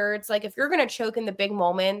people where it's like, if you're going to choke in the big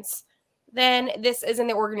moments, then this isn't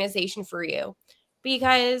the organization for you.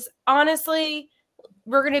 Because honestly,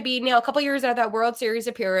 we're going to be now a couple years out of that World Series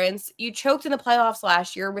appearance. You choked in the playoffs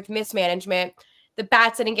last year with mismanagement. The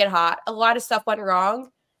bats didn't get hot. A lot of stuff went wrong.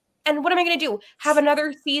 And what am I going to do? Have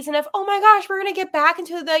another season of, oh my gosh, we're going to get back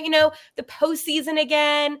into the postseason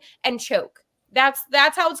again and choke. That's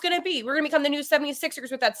how it's going to be. We're going to become the new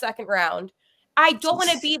 76ers with that second round. I don't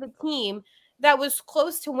want to be the team that was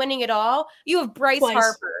close to winning it all. You have Bryce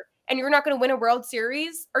Harper, and you're not going to win a World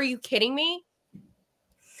Series? Are you kidding me?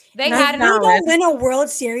 They don't win a World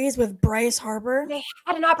Series with Bryce Harper. They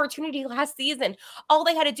had an opportunity last season. All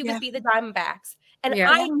they had to do was beat the Diamondbacks. And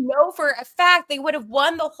I know for a fact they would have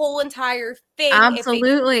won the whole entire thing.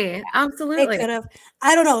 Absolutely. They could have.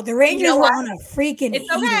 I don't know. The Rangers were on a freaking It's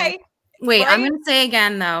okay. Wait, right? I'm going to say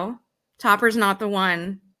again, though. Topper's not the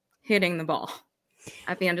one hitting the ball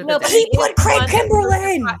at the end of the day. He put Craig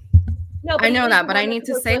Kimberlin. No, I know that, but I need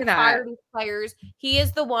to say that. Players, he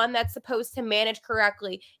is the one that's supposed to manage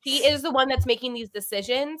correctly. He is the one that's making these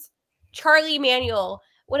decisions. Charlie Manuel,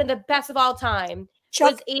 one of the best of all time,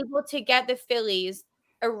 was able to get the Phillies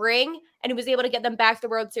a ring, and he was able to get them back to the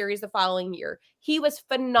World Series the following year. He was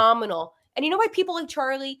phenomenal. And you know why people like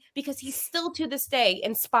Charlie? Because he still to this day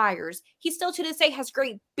inspires. He still to this day has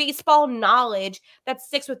great baseball knowledge that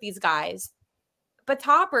sticks with these guys. But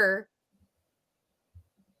Topper,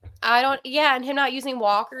 and him not using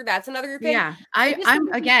Walker, that's another thing. Yeah,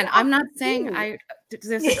 I'm not saying I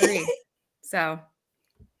disagree. So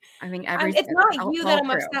I think it's not you that I'm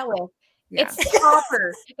upset with. Yeah. It's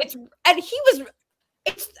Topper.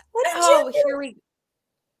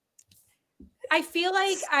 I feel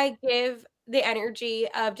like I give the energy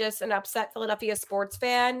of just an upset Philadelphia sports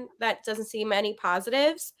fan that doesn't see many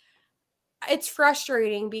positives. It's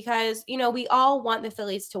frustrating because, we all want the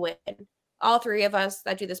Phillies to win. All three of us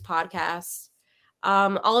that do this podcast,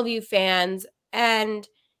 all of you fans, and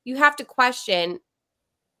you have to question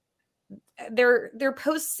their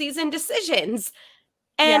postseason decisions.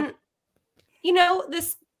 And,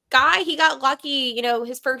 this guy, he got lucky,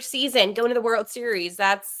 his first season going to the World Series.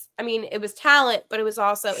 It was talent, but it was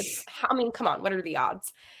also, come on, what are the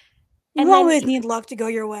odds? You always need luck to go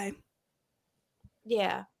your way.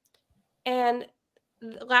 Yeah. And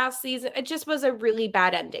last season, it just was a really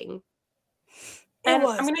bad ending. I'm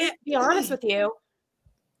going to be honest with you.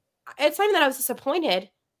 It's not even that I was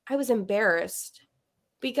disappointed. I was embarrassed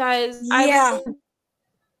because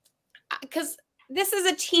because this is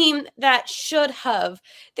a team that should have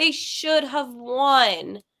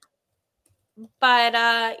won. But,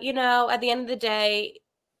 at the end of the day,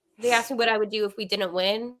 they asked me what I would do if we didn't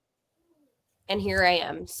win. And here I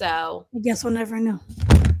am. So I guess we'll never know.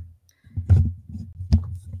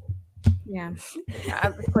 Yeah, I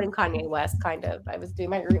was putting Kanye West, kind of. I was doing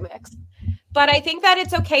my remix. But I think that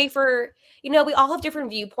it's okay for, we all have different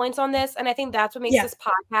viewpoints on this. And I think that's what makes this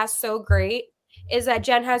podcast so great, is that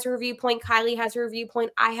Jen has her viewpoint, Kylie has her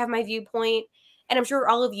viewpoint, I have my viewpoint, and I'm sure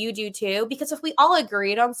all of you do too. Because if we all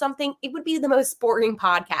agreed on something, it would be the most boring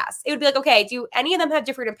podcast. It would be like, okay, do any of them have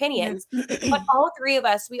different opinions? But all three of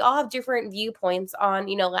us, we all have different viewpoints on,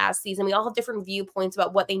 last season. We all have different viewpoints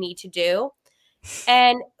about what they need to do.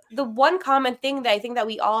 And the one common thing that I think that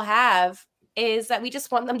we all have is that we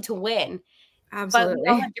just want them to win. Absolutely. But we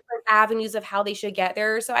all have different avenues of how they should get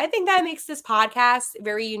there. So I think that makes this podcast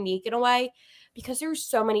very unique in a way, because there's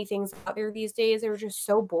so many things out there these days that are just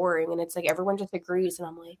so boring. And it's like everyone just agrees. And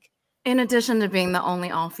I'm like. In addition to being the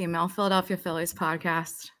only all-female Philadelphia Phillies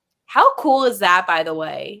podcast. How cool is that, by the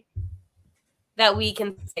way, that we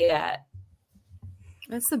can say that?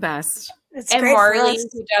 It's the best. It's and Marley,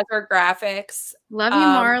 who does our graphics. Love you,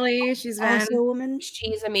 Marley. She's been a woman.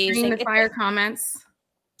 She's amazing. The fire comments.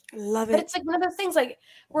 Love it. But it's like one of those things, like,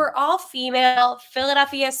 we're all female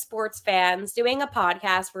Philadelphia sports fans doing a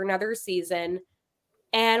podcast for another season.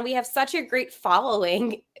 And we have such a great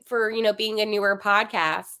following for, being a newer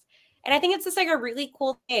podcast. And I think it's just like a really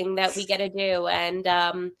cool thing that we get to do. And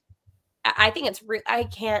I think it's I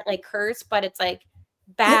can't like curse, but it's like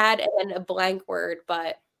bad and then a blank word,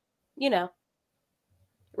 but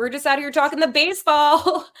We're just out here talking the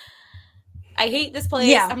baseball. I hate this place.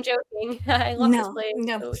 Yeah. I'm joking. I love this place.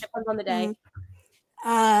 So it depends on the day.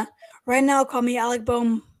 Right now, call me Alec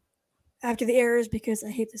Bohm after the errors because I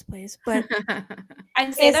hate this place. But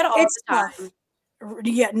I say that all the time. Tough.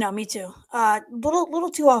 Yeah, no, me too.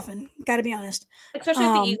 Little too often. Got to be honest. Especially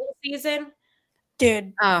with the Eagles season,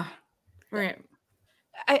 dude. Oh, right.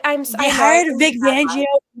 They hired Vic Fangio,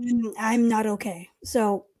 and I'm not okay.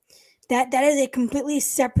 So that is a completely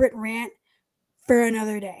separate rant for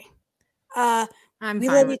another day. I'm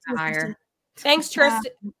fine with the hire. Thanks,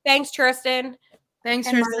 Tristan. Thanks, Tristan. Thanks,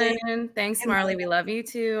 Tristan. Marley. Thanks, Marley. We love you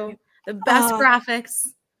too. The best graphics.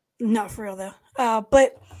 Not for real though.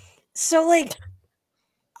 But so like,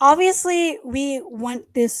 obviously, we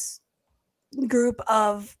want this group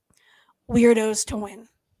of weirdos to win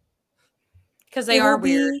because they are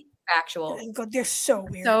weird. Factual. They're so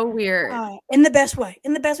weird. So weird. In the best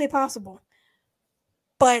way possible.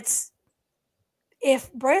 But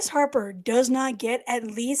if Bryce Harper does not get at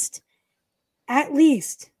least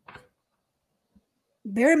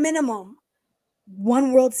bare minimum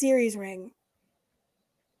one World Series ring,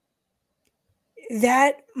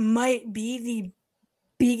 that might be the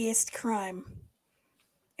biggest crime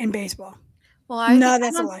in baseball. Well,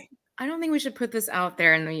 that's a lie. I don't think we should put this out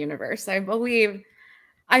there in the universe. I think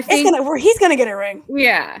he's gonna get a ring.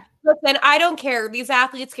 Yeah. Listen, I don't care. These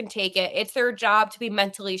athletes can take it. It's their job to be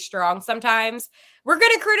mentally strong. Sometimes we're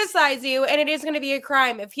going to criticize you, and it is going to be a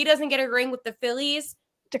crime. If he doesn't get a ring with the Phillies,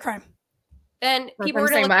 it's a crime. Then people are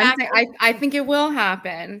going to look back. I think it will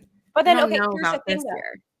happen. But then, okay, here's the thing,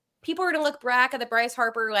 though. People are going to look back at the Bryce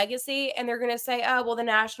Harper legacy, and they're going to say, "Oh, well, the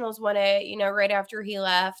Nationals won it, right after he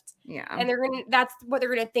left." Yeah, and that's what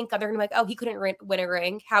they're going to think of. They're going to be like, "Oh, he couldn't win a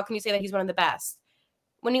ring. How can you say that he's one of the best?"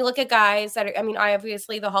 When you look at guys that I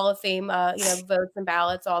obviously the Hall of Fame, votes and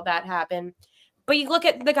ballots, all that happen. But you look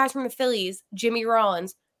at the guys from the Phillies, Jimmy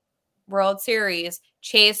Rollins, World Series,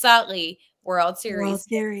 Chase Utley, World Series.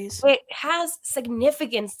 It has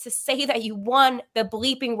significance to say that you won the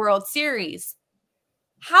bleeping World Series.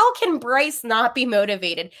 How can Bryce not be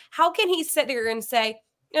motivated? How can he sit there and say,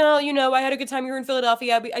 "Oh, I had a good time here in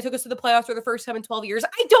Philadelphia. I took us to the playoffs for the first time in 12 years.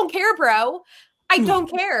 I don't care, bro. I don't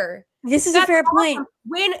care." This is a fair point.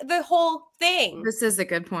 Win the whole thing. This is a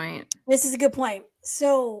good point.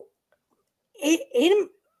 So, Aiden,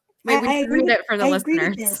 I agree it for the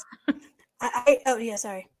listeners.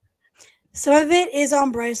 Sorry. Some of it is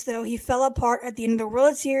on Bryce, though. He fell apart at the end of the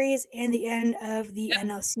World Series and the end of the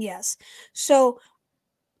NLCS. So,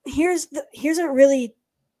 here's a really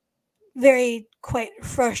very quite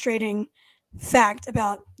frustrating fact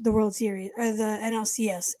about the World Series or the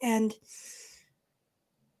NLCS. And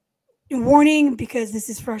warning, because this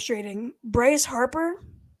is frustrating. Bryce Harper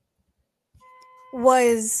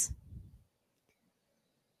was,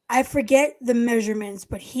 I forget the measurements,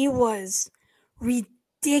 but he was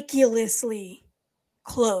ridiculously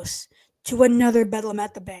close to another Bedlam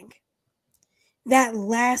at the Bank. That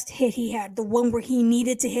last hit he had, the one where he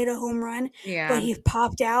needed to hit a home run, but he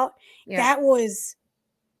popped out, that was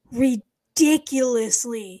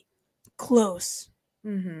ridiculously close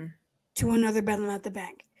to another Bedlam at the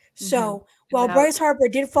Bank. So while Bryce Harper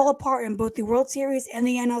did fall apart in both the World Series and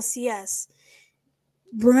the NLCS,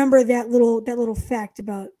 remember that little fact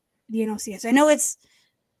about the NLCS. I know it's,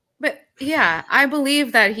 but yeah, I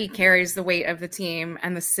believe that he carries the weight of the team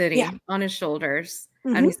and the city on his shoulders,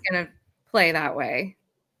 and he's going to play that way.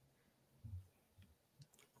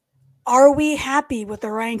 Are we happy with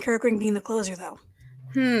the Ryan Kirkring being the closer, though?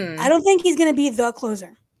 I don't think he's going to be the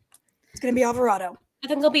closer. It's going to be Alvarado. I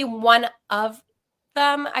think he'll be one of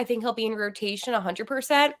them. I think he'll be in rotation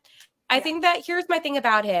 100%. I think that here's my thing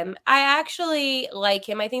about him. I actually like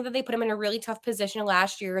him. I think that they put him in a really tough position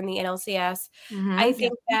last year in the NLCS. I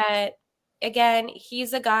think that, again,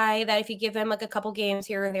 he's a guy that if you give him like a couple games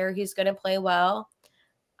here and there, he's going to play well.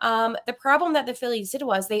 The problem that the Phillies did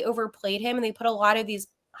was they overplayed him and they put a lot of these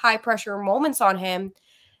high pressure moments on him.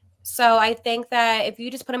 So I think that if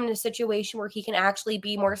you just put him in a situation where he can actually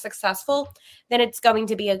be more successful, then it's going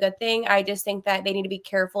to be a good thing. I just think that they need to be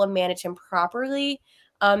careful and manage him properly.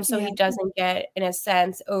 So he doesn't get, in a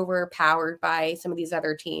sense, overpowered by some of these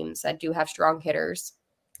other teams that do have strong hitters.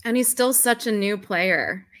 And he's still such a new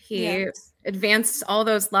player. He advanced all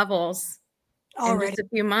those levels in just a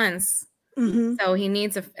few months. So he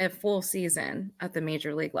needs a full season at the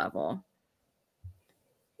major league level.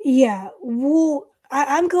 Yeah. Well,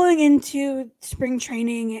 I'm going into spring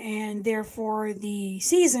training and therefore the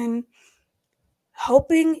season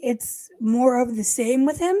hoping it's more of the same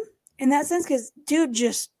with him in that sense, because dude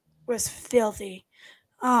just was filthy.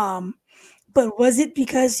 But was it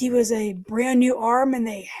because he was a brand new arm and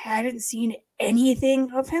they hadn't seen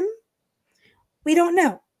anything of him? We don't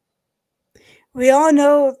know. We all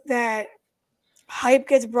know that hype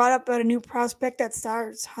gets brought up about a new prospect that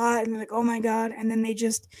starts hot and they're like, oh my God, and then they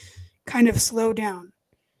just kind of slow down.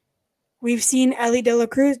 We've seen Ellie De La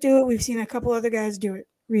Cruz do it. We've seen a couple other guys do it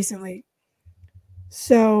recently.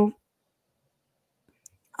 So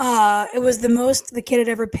it was the most the kid had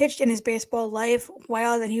ever pitched in his baseball life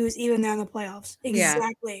while that he was even there in the playoffs.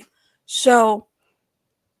 Exactly. Yeah. So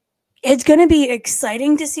it's going to be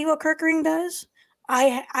exciting to see what Kerkering does.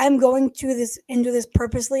 I'm going to into this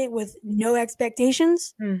purposely with no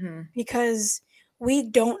expectations because we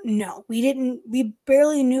don't know. We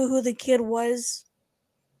barely knew who the kid was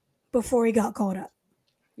before he got called up.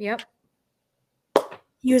 Yep.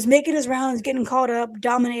 He was making his rounds, getting called up,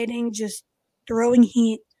 dominating, just throwing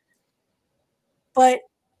heat. But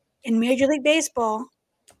in Major League Baseball,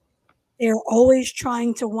 they're always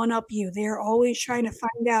trying to one-up you. They're always trying to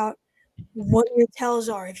find out what your tells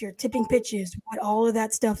are, if you're tipping pitches, what all of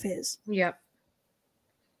that stuff is. Yep.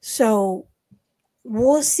 So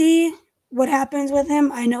we'll see what happens with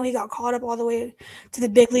him. I know he got called up all the way to the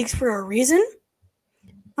big leagues for a reason.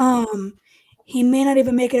 He may not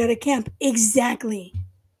even make it out of camp. Exactly.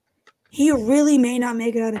 He really may not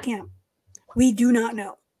make it out of camp. We do not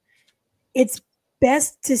know. It's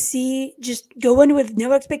best to see, just go in with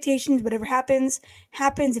no expectations. Whatever happens.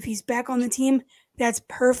 If he's back on the team, that's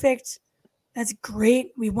perfect. That's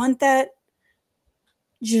great. We want that.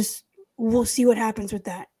 Just we'll see what happens with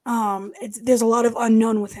that. There's a lot of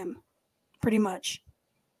unknown with him, pretty much.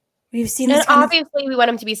 We've seen this. And obviously, we want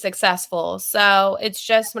him to be successful. So it's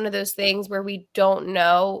just one of those things where we don't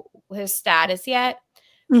know his status yet.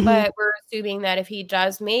 But we're assuming that if he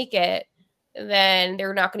does make it, then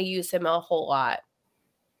they're not going to use him a whole lot.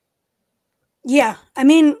 Yeah. I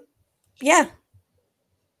mean, yeah.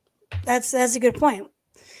 That's a good point.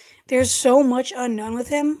 There's so much unknown with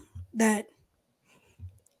him that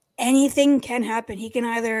anything can happen. He can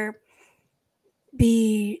either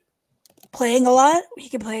be playing a lot. He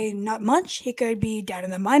could play not much. He could be down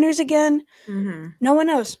in the minors again. No one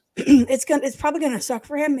knows. It's probably gonna suck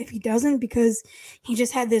for him if he doesn't, because he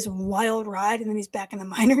just had this wild ride and then he's back in the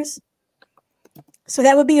minors. So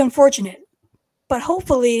that would be unfortunate. But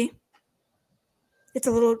hopefully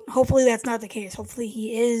that's not the case. Hopefully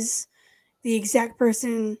he is the exact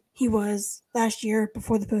person he was last year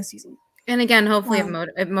before the postseason. And again, hopefully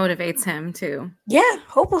it motivates him too. Yeah,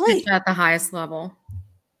 hopefully. At the highest level.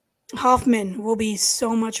 Hoffman will be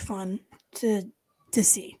so much fun to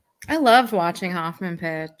see. I loved watching Hoffman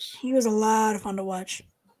pitch. He was a lot of fun to watch.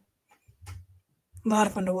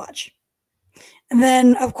 And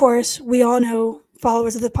then, of course, we all know,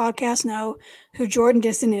 followers of the podcast know who Jordan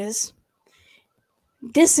Disson is.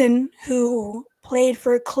 Disson, who played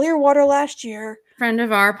for Clearwater last year. Friend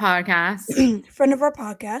of our podcast,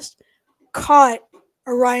 caught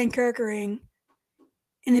a Ryan Kerkering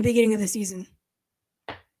in the beginning of the season.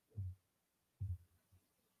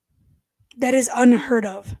 That is unheard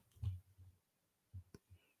of.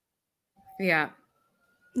 Yeah.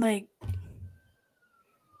 Like,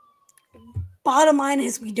 bottom line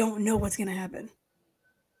is we don't know what's going to happen.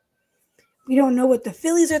 We don't know what the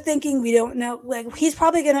Phillies are thinking. We don't know. Like, he's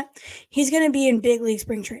going to be in big league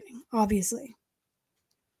spring training, obviously.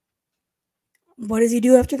 What does he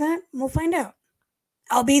do after that? We'll find out.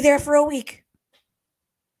 I'll be there for a week.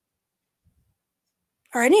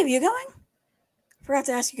 Are any of you going? Forgot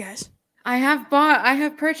to ask you guys. I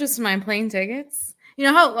have purchased my plane tickets. You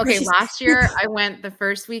know how, last year I went the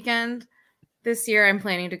first weekend. This year I'm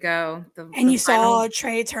planning to go. You saw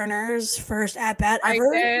Trey Turner's first at-bat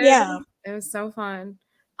ever? I did. Yeah. It was so fun.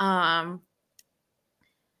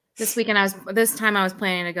 This time I was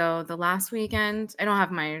planning to go the last weekend. I don't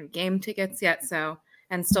have my game tickets yet,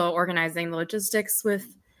 and still organizing the logistics with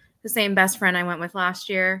the same best friend I went with last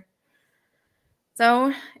year.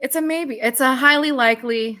 So it's a maybe. It's a highly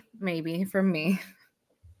likely maybe from me.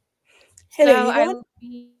 So I will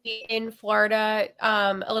be in Florida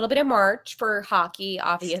a little bit in March for hockey,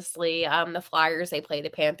 obviously. The Flyers, they play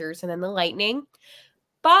the Panthers and then the Lightning.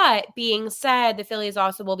 But being said, the Phillies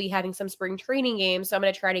also will be having some spring training games, so I'm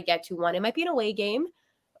going to try to get to one. It might be an away game,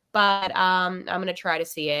 but I'm going to try to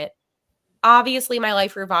see it. Obviously, my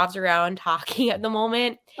life revolves around hockey at the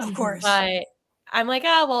moment. Of course. But I'm like,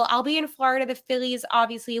 oh, well, I'll be in Florida. The Phillies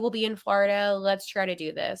obviously will be in Florida. Let's try to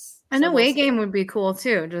do this. An away game would be cool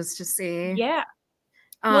too, just to see. Yeah.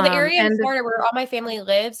 Well, the area in Florida where all my family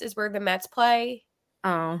lives is where the Mets play.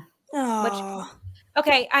 Oh.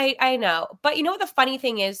 Okay, I know. But you know what the funny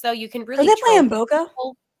thing is, though? You can really Are they playing Boca?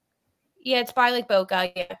 Yeah, it's by like Boca.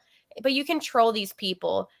 Yeah. but you can troll these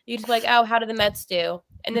people. You just be like, oh, how did the Mets do?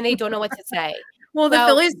 And then they don't know what to say. Well, the So-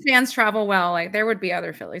 Phillies fans travel well. Like there would be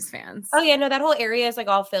other Phillies fans. Oh yeah, no, that whole area is like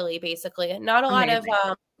all Philly, basically. Not a lot of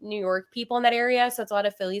Amazing. New York people in that area, so it's a lot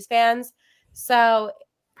of Phillies fans. So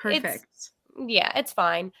Perfect. it's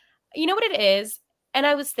fine. You know what it is? And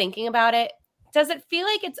I was thinking about it. Does it feel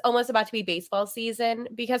like it's almost about to be baseball season?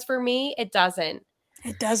 Because for me, it doesn't.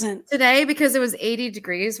 It doesn't. Today, because it was 80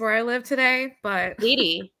 degrees where I live today, but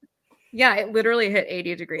 80. yeah, it literally hit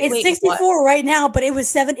 80 degrees. It's Wait, 64 right now, but it was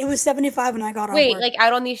 75 when I got off Wait, work. like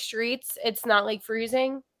out on these streets, it's not like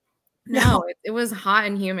freezing? No, it was hot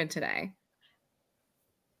and humid today.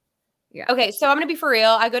 Yeah. Okay, so I'm gonna be for real.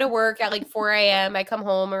 I go to work at like 4 a.m. I come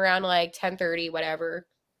home around like 10:30, whatever.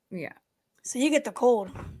 Yeah. So you get the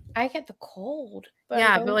cold. I get the cold. I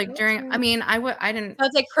Yeah, don't but like get during, to. I mean, I didn't. So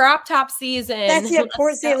it's like crop top season. That's it. Let's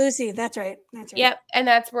Port St. go. Lucie. That's right. That's right. Yep, and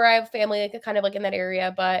that's where I have family, like kind of like in that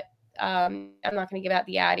area. But I'm not gonna give out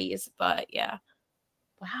the addies. But yeah,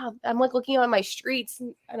 wow, I'm like looking on my streets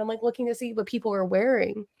and I'm like looking to see what people are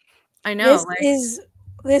wearing. I know.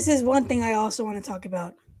 This is one thing I also want to talk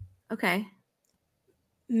about. Okay.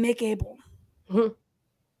 Mick Abel.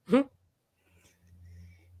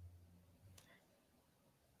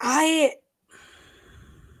 I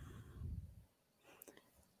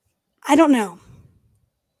don't know.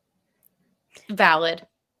 Valid.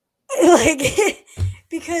 Like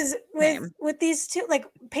because Same. with these two, like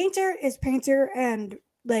Painter is Painter, and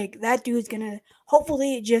like that dude's gonna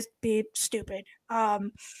hopefully just be stupid.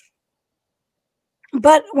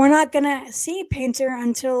 But we're not gonna see Painter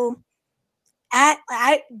until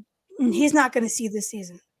he's not gonna see this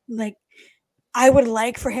season. Like I would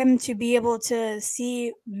like for him to be able to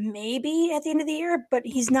see maybe at the end of the year, but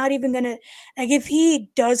he's not even gonna, like, if he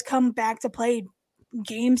does come back to play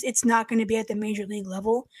games, it's not gonna be at the major league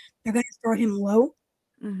level. They're gonna start him low.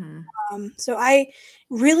 Mm-hmm. So I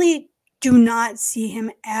really do not see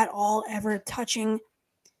him at all ever touching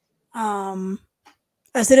a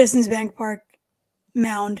Citizens Bank Park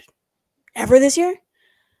mound ever this year.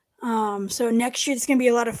 So next year it's gonna be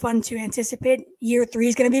a lot of fun to anticipate. Year 3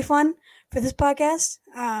 is gonna be fun for this podcast.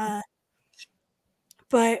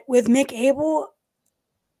 But with Mick Abel,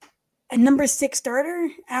 a number 6 starter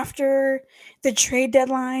after the trade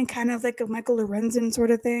deadline, kind of like a Michael Lorenzen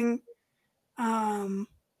sort of thing,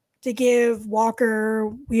 to give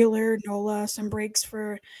Walker, Wheeler, Nola some breaks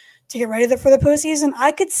to get ready for the postseason.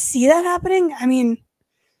 I could see that happening. I mean,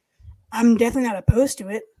 I'm definitely not opposed to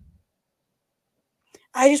it.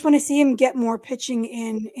 I just want to see him get more pitching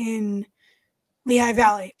in Lehigh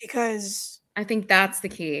Valley, because I think that's the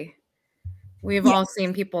key. We've all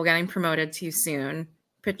seen people getting promoted too soon,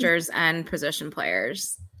 pitchers and position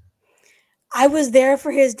players. I was there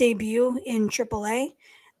for his debut in AAA,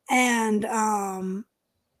 and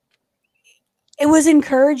it was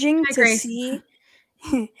encouraging to see.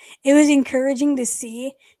 It was encouraging to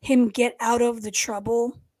see him get out of the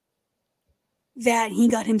trouble that he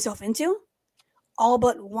got himself into, all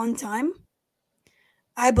but one time.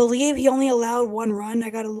 I believe he only allowed 1 run. I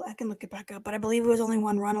can look it back up, but I believe it was only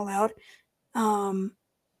 1 run allowed.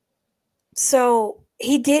 So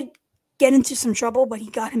he did get into some trouble, but he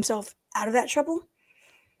got himself out of that trouble.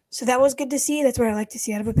 So that was good to see. That's what I like to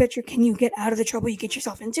see out of a pitcher. Can you get out of the trouble you get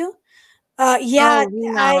yourself into?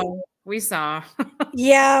 We saw.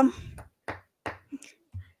 Yeah.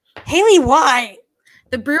 Haley, why?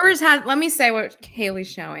 The Brewers let me say what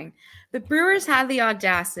Haley's showing. The Brewers had the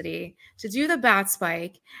audacity to do the bat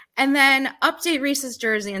spike and then update Rhys's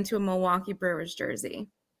jersey into a Milwaukee Brewers jersey.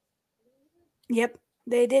 Yep,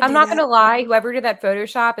 they did. I'm not going to lie. Whoever did that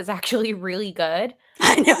Photoshop is actually really good.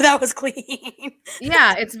 I know, that was clean.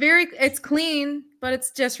 Yeah, it's clean, but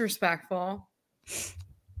it's disrespectful.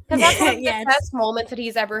 Because that's one of the best moments that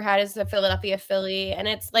he's ever had as a Philadelphia Philly. And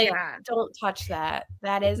it's like, don't touch that.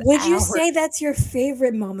 That is. Would you say that's your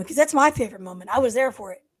favorite moment? Because that's my favorite moment. I was there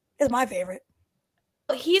for it. It's my favorite.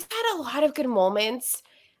 He's had a lot of good moments.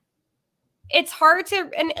 It's hard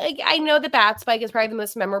to, and like, I know the bat spike is probably the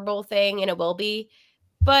most memorable thing, and it will be.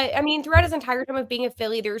 But I mean, throughout his entire time of being a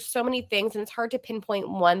Philly, there's so many things, and it's hard to pinpoint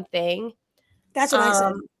one thing. That's what I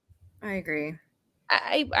said. I agree.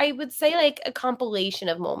 I would say like a compilation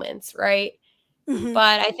of moments, right? Mm-hmm.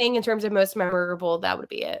 But I think in terms of most memorable, that would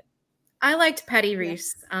be it. I liked Petty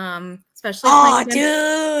Rhys, especially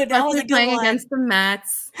playing against the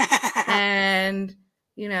Mets, and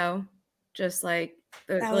just like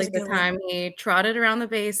the time he trotted around the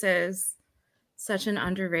bases. Such an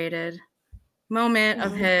underrated moment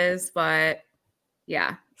of his, but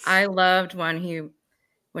yeah, I loved when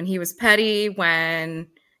he was petty, when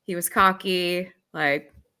he was cocky,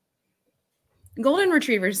 like Golden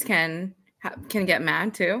retrievers can get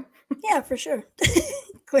mad too. Yeah, for sure.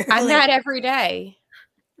 Clearly. I'm mad every day.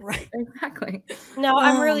 Right. Exactly. No,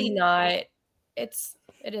 I'm really not. It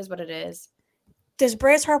is what it is. Does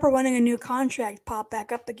Bryce Harper wanting a new contract pop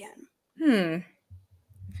back up again?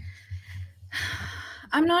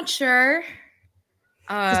 I'm not sure.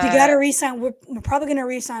 Because we got to re-sign. We're probably going to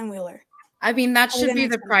re-sign Wheeler. I mean, that should be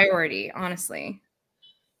the priority, honestly.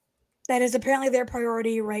 That is apparently their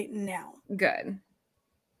priority right now. Good.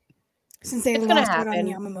 Since they lost out on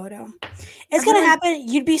Yamamoto. It's going to happen.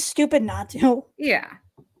 You'd be stupid not to. Yeah.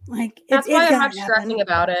 Like That's why I'm not happen. stressing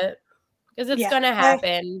about it. Because it's going to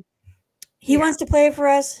happen. He wants to play for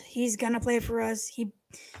us. He's going to play for us.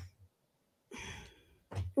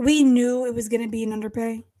 We knew it was going to be an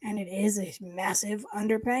underpay, and it is a massive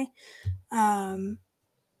underpay. And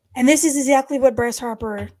this is exactly what Bryce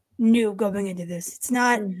Harper knew going into this. It's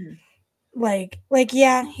not like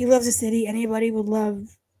yeah, he loves the city. Anybody would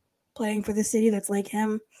love playing for the city that's like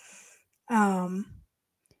him.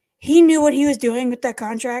 He knew what he was doing with that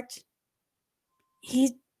contract.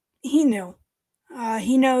 He knew.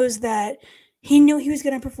 He knows that he knew he was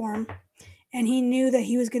going to perform, and he knew that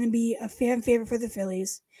he was going to be a fan favorite for the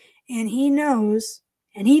Phillies. And he knows,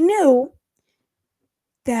 and he knew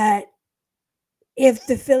that if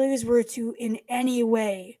the Phillies were to in any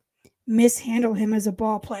way mishandle him as a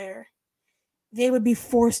ball player, they would be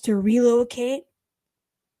forced to relocate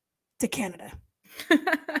to Canada.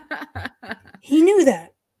 He knew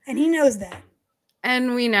that, and he knows that.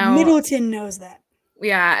 And we know Middleton knows that.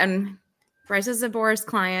 Yeah, and Bryce is a Boris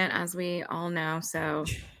client, as we all know. So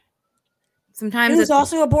sometimes it's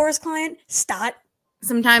also a Boris client. Stott.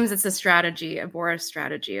 Sometimes it's a strategy, a Boris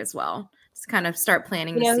strategy as well. Just kind of start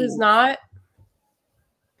planning. You know who's not?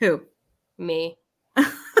 Who? Me.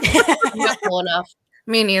 I'm not cool enough.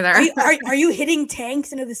 Me neither. Are you hitting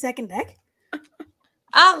tanks into the second deck?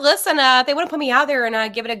 Listen, they want to put me out there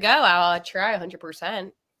and give it a go. I'll try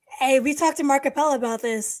 100%. Hey, we talked to Mark Capella about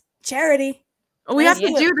this. Charity. We have to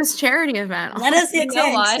do this charity event. Let us hit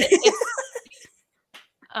tanks.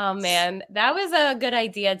 Oh man, that was a good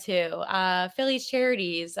idea too. Phillies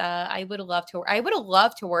charities. I would love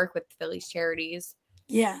to work with Phillies charities.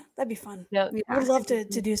 Yeah, that'd be fun. No, I would love to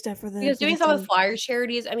do stuff for them. Because doing some with Flyers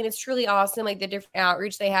charities, I mean, it's truly awesome. Like the different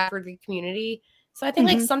outreach they have for the community. So I think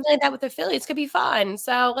like something like that with the Phillies could be fun.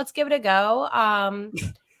 So let's give it a go.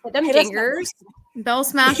 Put them dingers, bell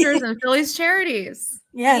smashers, and Phillies charities.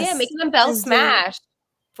 Yes, yeah, making them bell smash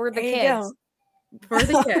for the kids. For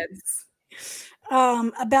the kids.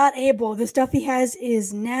 About Abel, the stuff he has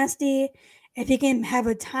is nasty. If he can have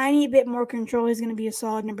a tiny bit more control, he's going to be a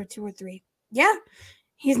solid number 2 or 3. Yeah,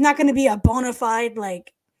 he's not going to be a bona fide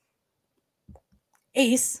like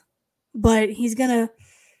ace, but he's gonna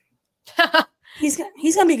he's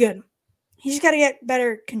gonna be good. He's just got to get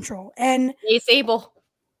better control, and Ace Abel.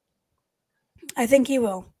 I think he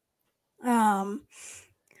will.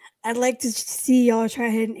 I'd like to see y'all try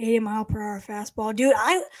to hit an 80-mile-per-hour fastball. Dude,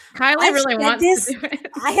 Kylie really wants to do it.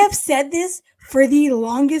 I have said this for the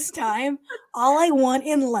longest time. All I want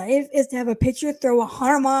in life is to have a pitcher throw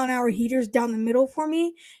 100-mile-an-hour heaters down the middle for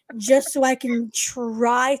me just so I can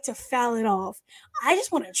try to foul it off. I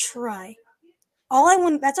just want to try.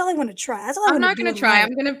 That's all I want to try. That's all I'm not going to try.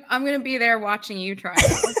 I'm going to be there watching you try.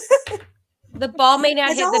 The ball may not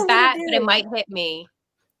hit the bat, but it might hit me.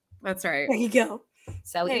 That's right. There you go.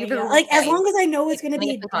 So either like as long as I know it's going to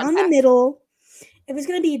be down the middle, if it's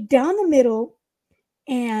going to be down the middle,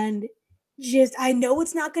 and just I know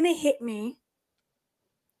it's not going to hit me.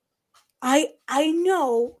 I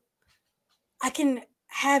know I can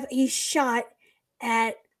have a shot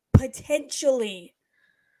at potentially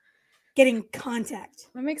getting contact.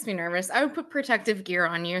 That makes me nervous. I would put protective gear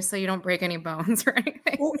on you so you don't break any bones or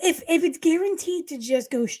anything. Well, if it's guaranteed to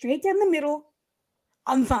just go straight down the middle,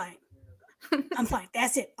 I'm fine. I'm fine.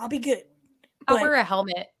 That's it. I'll be good. I'll wear a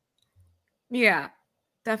helmet. Yeah.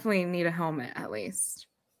 Definitely need a helmet at least.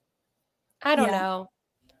 I don't know.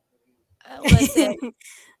 Listen,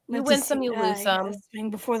 you win some, you lose some. Swing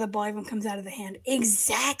before the ball even comes out of the hand.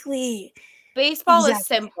 Exactly. Baseball is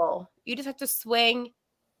simple. You just have to swing,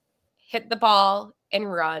 hit the ball,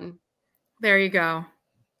 and run. There you go.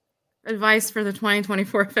 Advice for the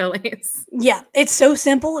 2024 Phillies. Yeah, it's so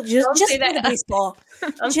simple. Just hit a baseball.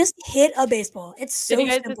 Just hit a baseball. It's so simple.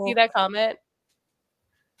 Did you guys just see that comment?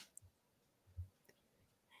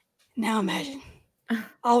 Now imagine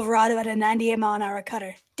Alvarado at a 98-mile-an-hour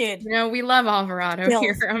cutter. Dude. You know, we love Alvarado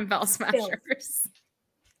here on Bell Smashers.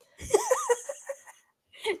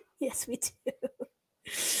 Yes, we do.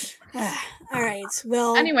 All right.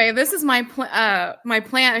 Well, anyway, this is my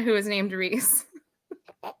plant who is named Rhys.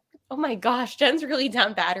 Oh my gosh, Jen's really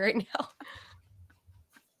down bad right now.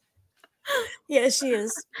 Yeah, she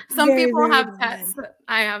is. Some Very, people very have down pets. bad.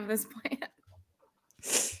 I have this plant.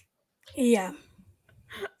 Yeah.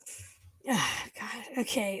 God.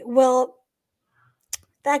 Okay. Well,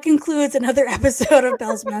 that concludes another episode of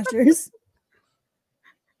Bell Smashers.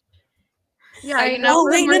 Yeah, you know,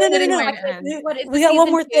 wait, we're no. sitting right in. What is We this, got one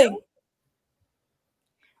season more 2? thing.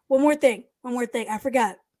 One more thing. I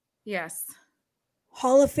forgot. Yes.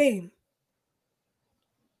 Hall of Fame.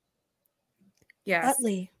 Yes.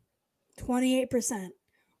 Utley, 28%.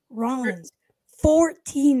 Rollins,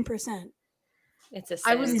 14%. It's a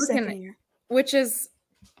I was In his looking second year. which is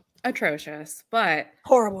atrocious, but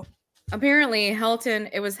Horrible. apparently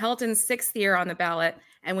it was Helton's 6th year on the ballot,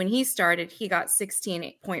 and when he started, he got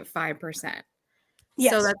 16.5%.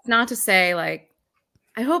 Yes. So that's not to say, like,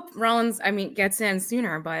 I hope Rollins, gets in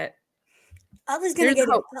sooner, but Utley's going to there's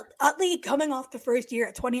get hope. it. Utley coming off the first year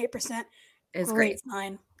at 28% Is great great.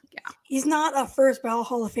 sign. Yeah. He's not a first ballot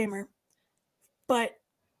Hall of Famer, but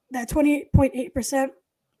that 28.8%,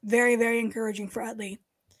 very, very encouraging for Utley.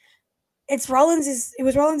 It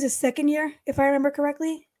was Rollins' second year, if I remember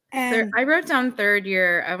correctly. And I wrote down 3rd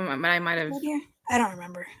year, but I might have third year? I don't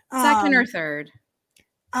remember. 2nd or 3rd.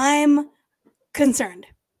 I'm concerned.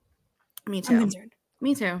 Me too. I'm concerned.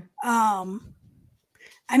 Me too.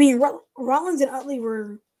 Rollins and Utley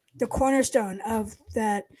were the cornerstone of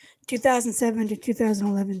that 2007 to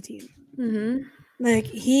 2011 team. Mm-hmm.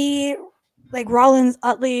 Rollins,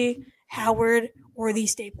 Utley, Howard were the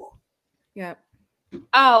staple. Yep.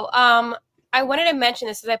 Oh, I wanted to mention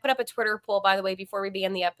this because I put up a Twitter poll, by the way, before we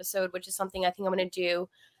began the episode, which is something I think I'm going to do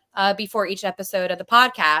before each episode of the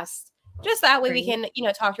podcast. Just that way we can,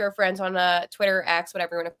 talk to our friends on Twitter, X,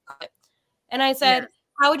 whatever you want to call it. And I said,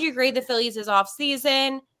 how would you grade the Phillies' off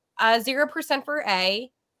season? 0% for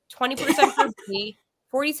A, 20% for B,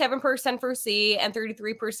 47% for C, and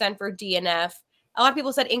 33% for D and F. A lot of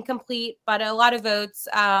people said incomplete, but a lot of votes.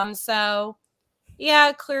 So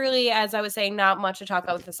yeah, clearly, as I was saying, not much to talk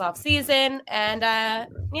about with this off season, and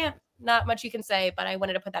not much you can say. But I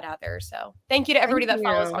wanted to put that out there. So thank you to everybody that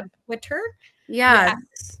follows on Twitter. Yeah.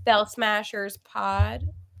 Bell Smashers Pod.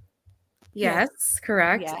 Yes,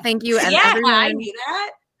 correct. Yeah. Thank you. And I knew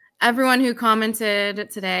that. Everyone who commented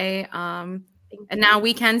today. And now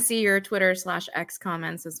we can see your Twitter /X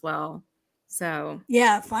comments as well. So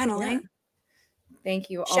yeah, finally. Yeah. Thank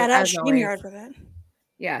you. Shout out StreamYard for that.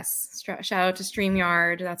 Yes. Shout out to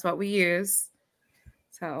StreamYard. That's what we use.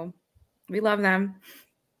 So we love them.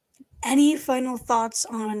 Any final thoughts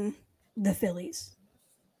on the Phillies?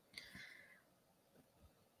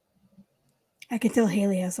 I can tell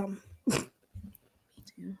Haley has some.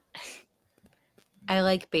 I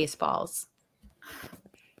like baseballs.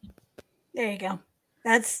 There you go.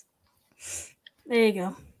 There you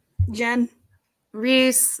go. Jen?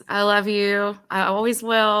 Rhys, I love you. I always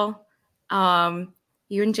will.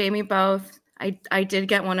 You and Jamie both. I did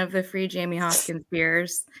get one of the free Jamie Hoskins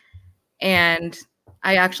beers, and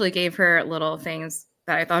I actually gave her little things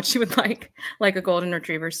that I thought she would like a golden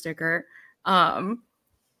retriever sticker.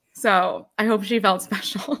 So I hope she felt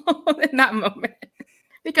special in that moment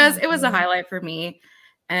because it was a highlight for me.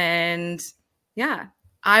 And yeah,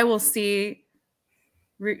 I will be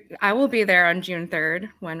there on June 3rd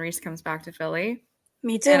when Rhys comes back to Philly.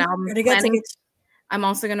 Me too. And I'm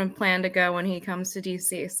also going to plan to go when he comes to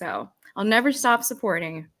DC. So I'll never stop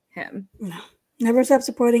supporting him. No, never stop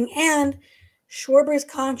supporting. And Schwarber's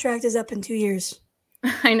contract is up in 2 years.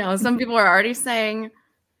 I know. Some people are already saying,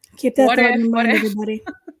 keep that thought in your mind, everybody.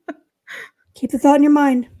 Keep the thought in your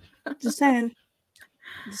mind. Just saying.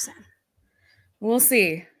 We'll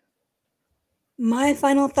see. My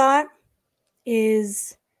final thought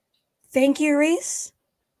is thank you, Rhys,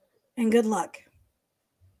 and good luck.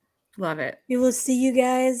 Love it. We will see you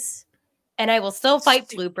guys. And I will still fight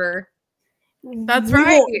Blooper. That's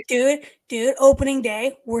right. Dude, opening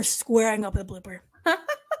day, we're squaring up with Blooper.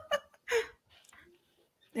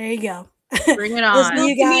 There you go. Bring it on. We'll see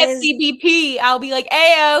you guys. Me at CBP. I'll be like,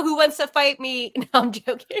 Ayo, who wants to fight me? No, I'm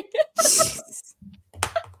joking.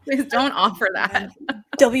 Please don't offer that.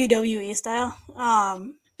 WWE style.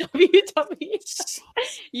 WWE.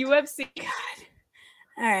 UFC. God.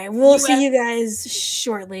 All right. We'll see you guys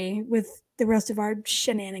shortly with the rest of our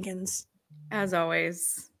shenanigans. As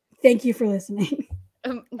always. Thank you for listening.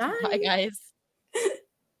 Bye, guys.